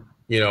be,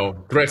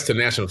 threats to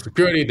national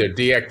security. They're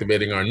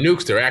deactivating our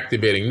nukes. They're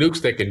activating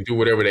nukes. They can do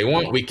whatever they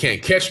want. We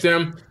can't catch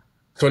them.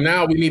 So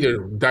now we need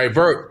to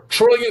divert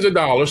trillions of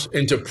dollars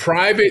into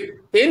private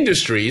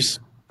industries,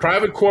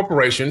 private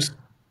corporations.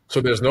 So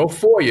there's no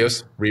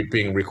FOIAs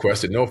being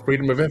requested, no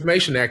Freedom of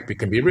Information Act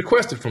can be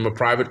requested from a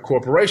private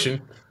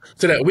corporation,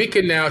 so that we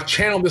can now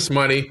channel this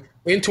money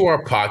into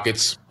our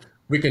pockets.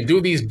 We can do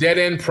these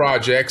dead-end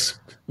projects,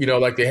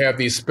 like they have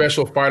these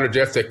special fighter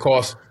jets that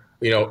cost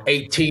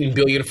 $18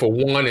 billion for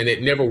one, and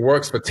it never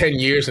works for 10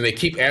 years, and they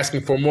keep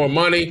asking for more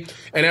money.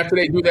 And after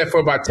they do that for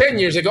about 10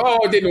 years, they go,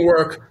 oh, it didn't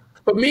work.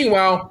 But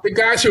meanwhile, the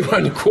guys who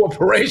run the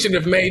corporation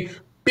have made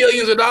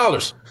billions of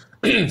dollars.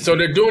 So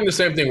they're doing the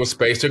same thing with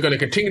space. They're going to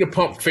continue to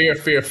pump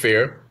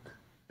fear,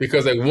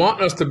 because they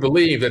want us to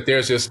believe that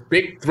there's this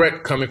big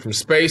threat coming from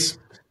space.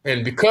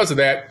 And because of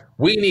that,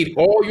 we need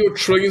all your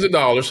trillions of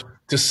dollars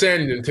to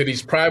send into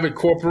these private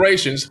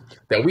corporations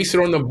that we sit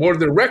on the board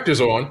of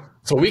directors on,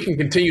 so we can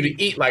continue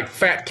to eat like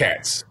fat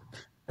cats.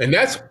 And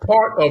that's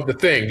part of the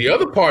thing. The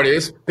other part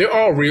is there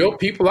are real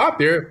people out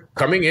there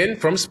coming in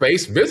from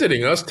space,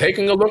 visiting us,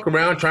 taking a look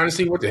around, trying to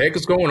see what the heck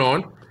is going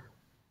on.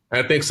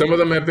 And I think some of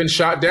them have been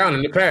shot down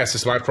in the past.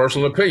 It's my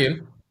personal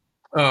opinion.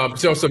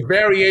 So it's a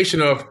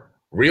variation of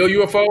real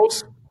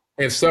UFOs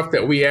and stuff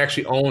that we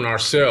actually own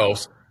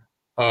ourselves,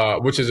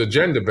 which is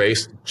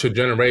agenda-based to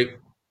generate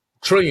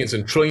trillions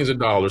and trillions of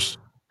dollars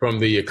from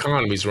the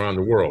economies around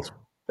the world.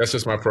 That's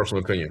just my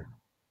personal opinion.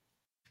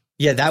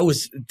 Yeah,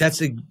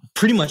 that's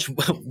pretty much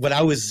what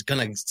I was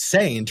going to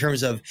say in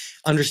terms of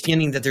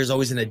understanding that there's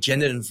always an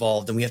agenda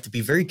involved, and we have to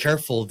be very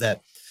careful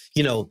that,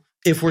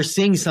 if we're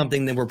seeing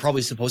something, then we're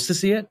probably supposed to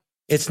see it.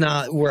 It's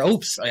not,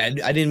 oops, I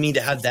didn't mean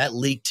to have that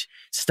leaked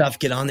stuff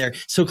get on there.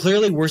 So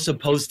clearly we're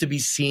supposed to be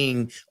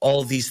seeing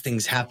all of these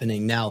things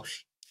happening. Now,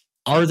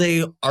 are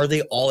they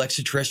all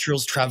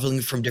extraterrestrials traveling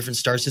from different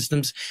star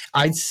systems?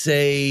 I'd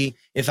say,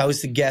 if I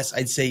was to guess,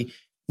 I'd say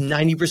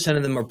 90%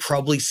 of them are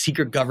probably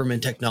secret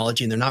government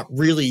technology, and they're not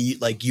really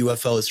like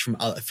UFOs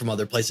from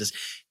other places.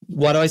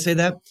 Why do I say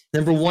that?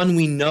 Number one,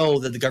 we know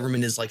that the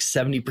government is like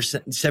 70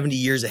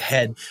 years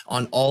ahead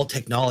on all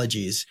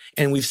technologies,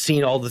 and we've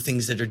seen all the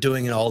things that they're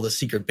doing in all the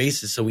secret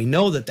bases, so we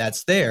know that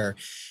that's there.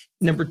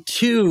 Number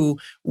two,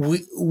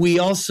 we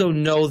also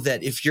know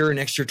that if you're an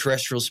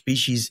extraterrestrial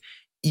species,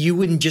 you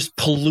wouldn't just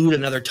pollute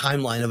another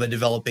timeline of a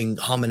developing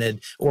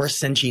hominid or a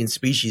sentient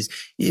species.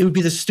 It would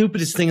be the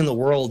stupidest thing in the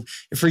world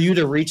for you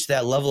to reach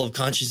that level of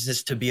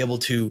consciousness to be able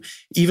to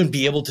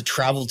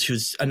travel to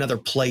another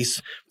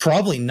place,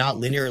 probably not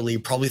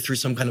linearly, probably through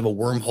some kind of a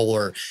wormhole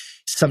or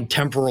some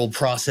temporal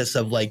process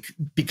of like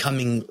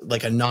becoming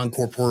like a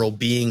non-corporeal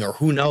being, or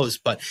who knows.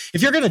 But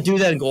if you're going to do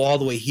that and go all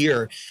the way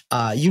here,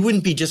 you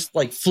wouldn't be just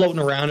like floating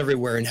around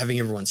everywhere and having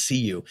everyone see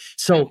you.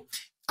 So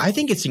I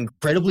think it's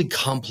incredibly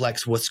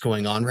complex what's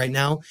going on right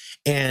now.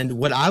 And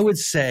what I would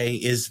say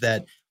is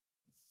that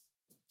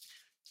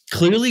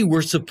clearly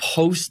we're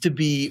supposed to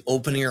be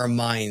opening our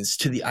minds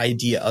to the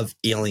idea of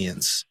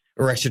aliens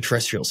or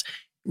extraterrestrials,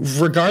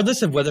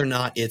 regardless of whether or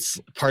not it's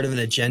part of an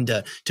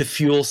agenda to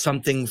fuel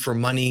something for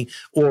money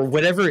or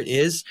whatever it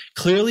is.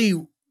 Clearly,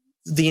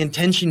 the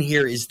intention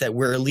here is that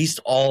we're at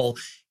least all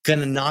going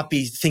to not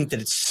think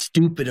that it's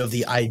stupid of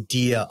the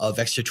idea of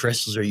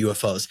extraterrestrials or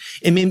UFOs.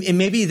 And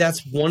maybe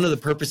that's one of the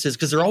purposes,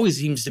 because there always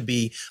seems to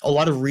be a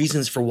lot of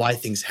reasons for why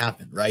things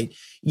happen, right?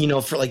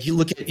 For like you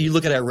look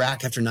at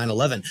Iraq after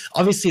 9/11.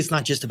 Obviously, it's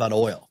not just about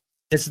oil.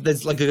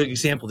 That's like a good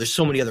example. There's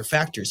so many other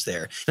factors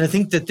there. And I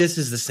think that this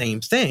is the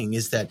same thing,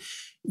 is that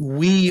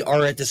we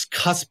are at this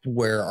cusp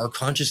where our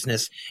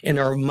consciousness and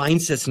our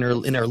mindsets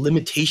and our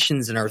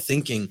limitations and our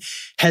thinking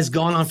has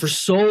gone on for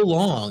so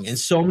long, and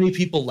so many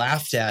people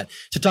laughed at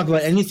to talk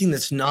about anything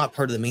that's not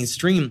part of the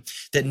mainstream,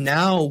 that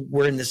now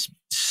we're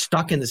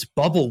stuck in this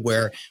bubble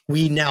where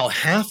we now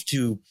have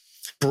to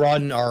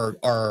broaden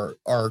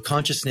our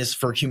consciousness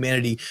for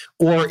humanity.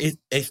 Or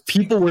if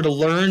people were to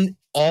learn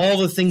all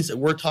the things that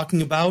we're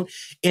talking about,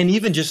 and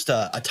even just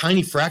a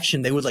tiny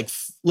fraction, they would like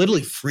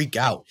literally freak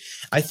out.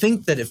 I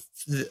think that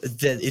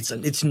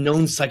it's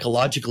known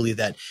psychologically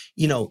that,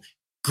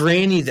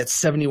 Granny that's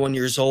 71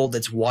 years old,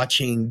 that's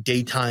watching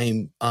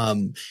daytime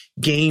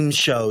game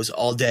shows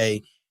all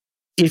day,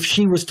 if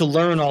she was to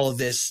learn all of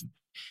this,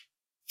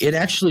 it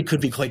actually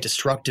could be quite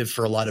destructive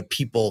for a lot of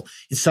people.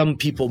 And some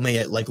people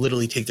may like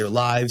literally take their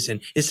lives.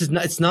 And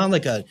it's not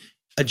like a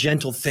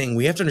gentle thing.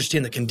 We have to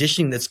understand the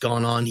conditioning that's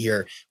gone on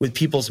here with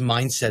people's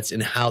mindsets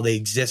and how they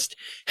exist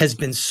has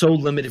been so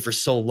limited for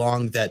so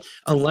long that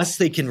unless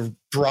they can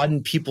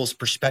broaden people's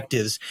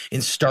perspectives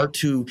and start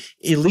to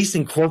at least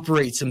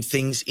incorporate some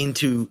things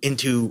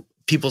into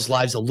people's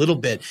lives a little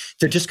bit,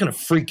 they're just going to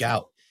freak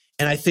out.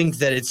 And I think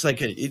that it's like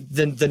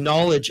the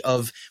knowledge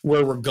of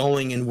where we're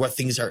going and what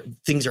things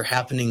are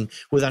happening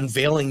with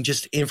unveiling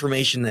just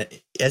information that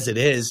as it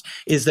is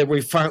that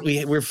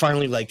we're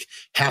finally like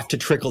have to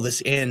trickle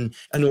this in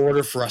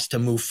order for us to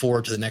move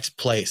forward to the next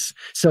place.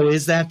 So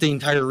is that the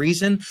entire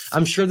reason?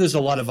 I'm sure there's a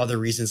lot of other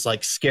reasons,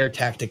 like scare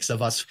tactics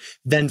of us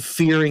then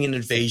fearing an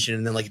invasion,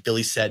 and then like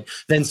Billy said,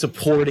 then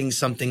supporting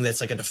something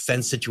that's like a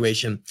defense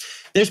situation.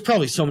 There's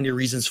probably so many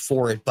reasons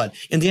for it, but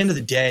in the end of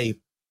the day,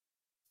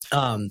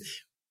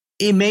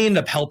 it may end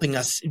up helping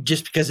us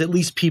just because at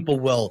least people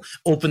will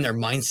open their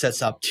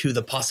mindsets up to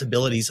the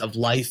possibilities of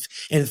life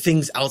and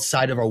things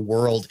outside of our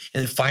world.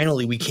 And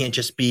finally, we can't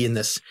just be in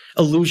this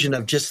illusion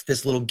of just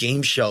this little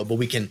game show, but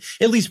we can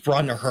at least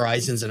broaden our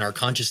horizons and our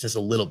consciousness a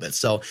little bit.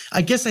 So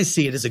I guess I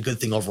see it as a good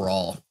thing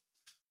overall.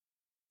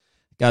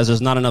 Guys,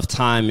 there's not enough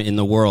time in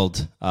the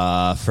world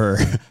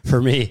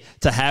for me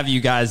to have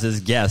you guys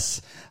as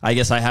guests. I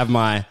guess I'm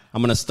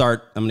going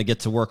to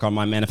get to work on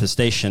my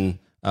manifestation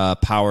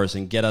powers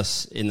and get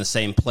us in the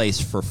same place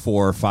for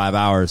 4 or 5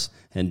 hours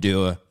and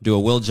do a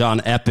Will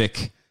John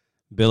epic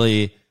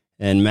Billy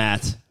and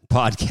Matt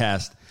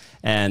podcast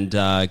and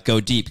go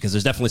deep, because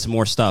there's definitely some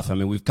more stuff. I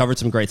mean, we've covered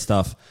some great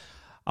stuff.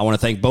 I want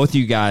to thank both of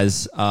you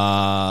guys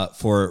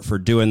for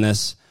doing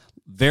this.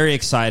 Very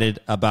excited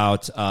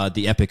about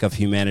the Epic of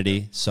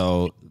Humanity.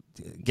 So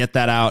get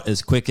that out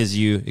as quick as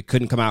it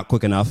couldn't come out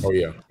quick enough. Oh,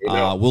 yeah.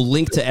 We'll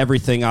link to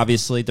everything,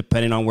 obviously,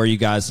 depending on where you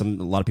guys, a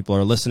lot of people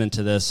are listening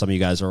to this. Some of you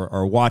guys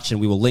are watching.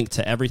 We will link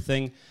to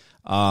everything.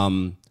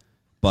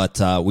 But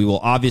we will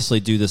obviously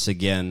do this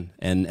again.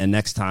 And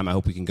next time, I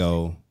hope we can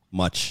go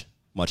much,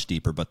 much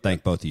deeper. But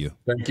thank both of you.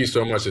 Thank you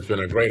so much. It's been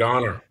a great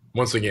honor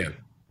once again.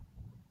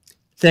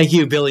 Thank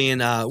you, Billy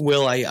and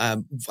Will. I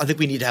think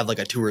we need to have like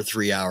a 2 or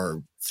 3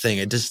 hour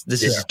thing. This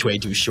is way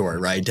too short,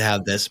 right, to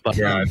have this. But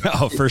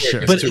oh, for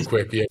sure, it's too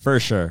quick. Yeah, for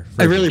sure.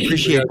 I really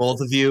appreciate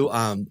both of you.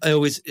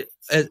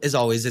 As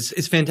always,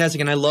 it's fantastic,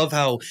 and I love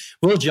how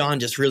Will John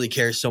just really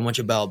cares so much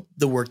about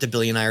the work that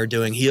Billy and I are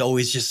doing. He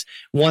always just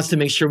wants to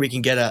make sure we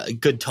can get a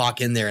good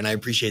talk in there, and I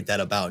appreciate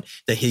that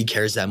he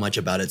cares that much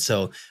about it.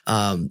 So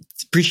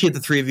appreciate the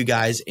 3 of you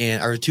guys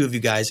or 2 of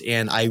you guys,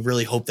 and I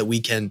really hope that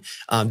we can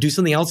do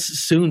something else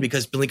soon,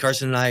 because Billy,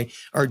 Carson, and I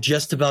are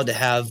just about to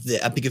have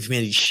the Epic of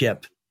Humanity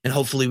ship, and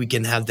hopefully we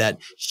can have that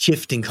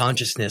shift in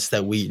consciousness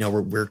that we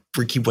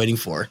keep waiting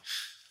for.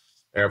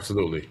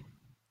 Absolutely.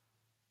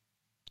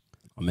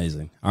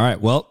 Amazing. All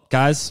right. Well,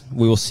 guys,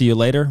 we will see you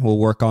later. We'll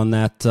work on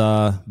that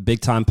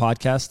big time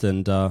podcast,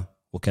 and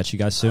we'll catch you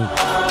guys soon.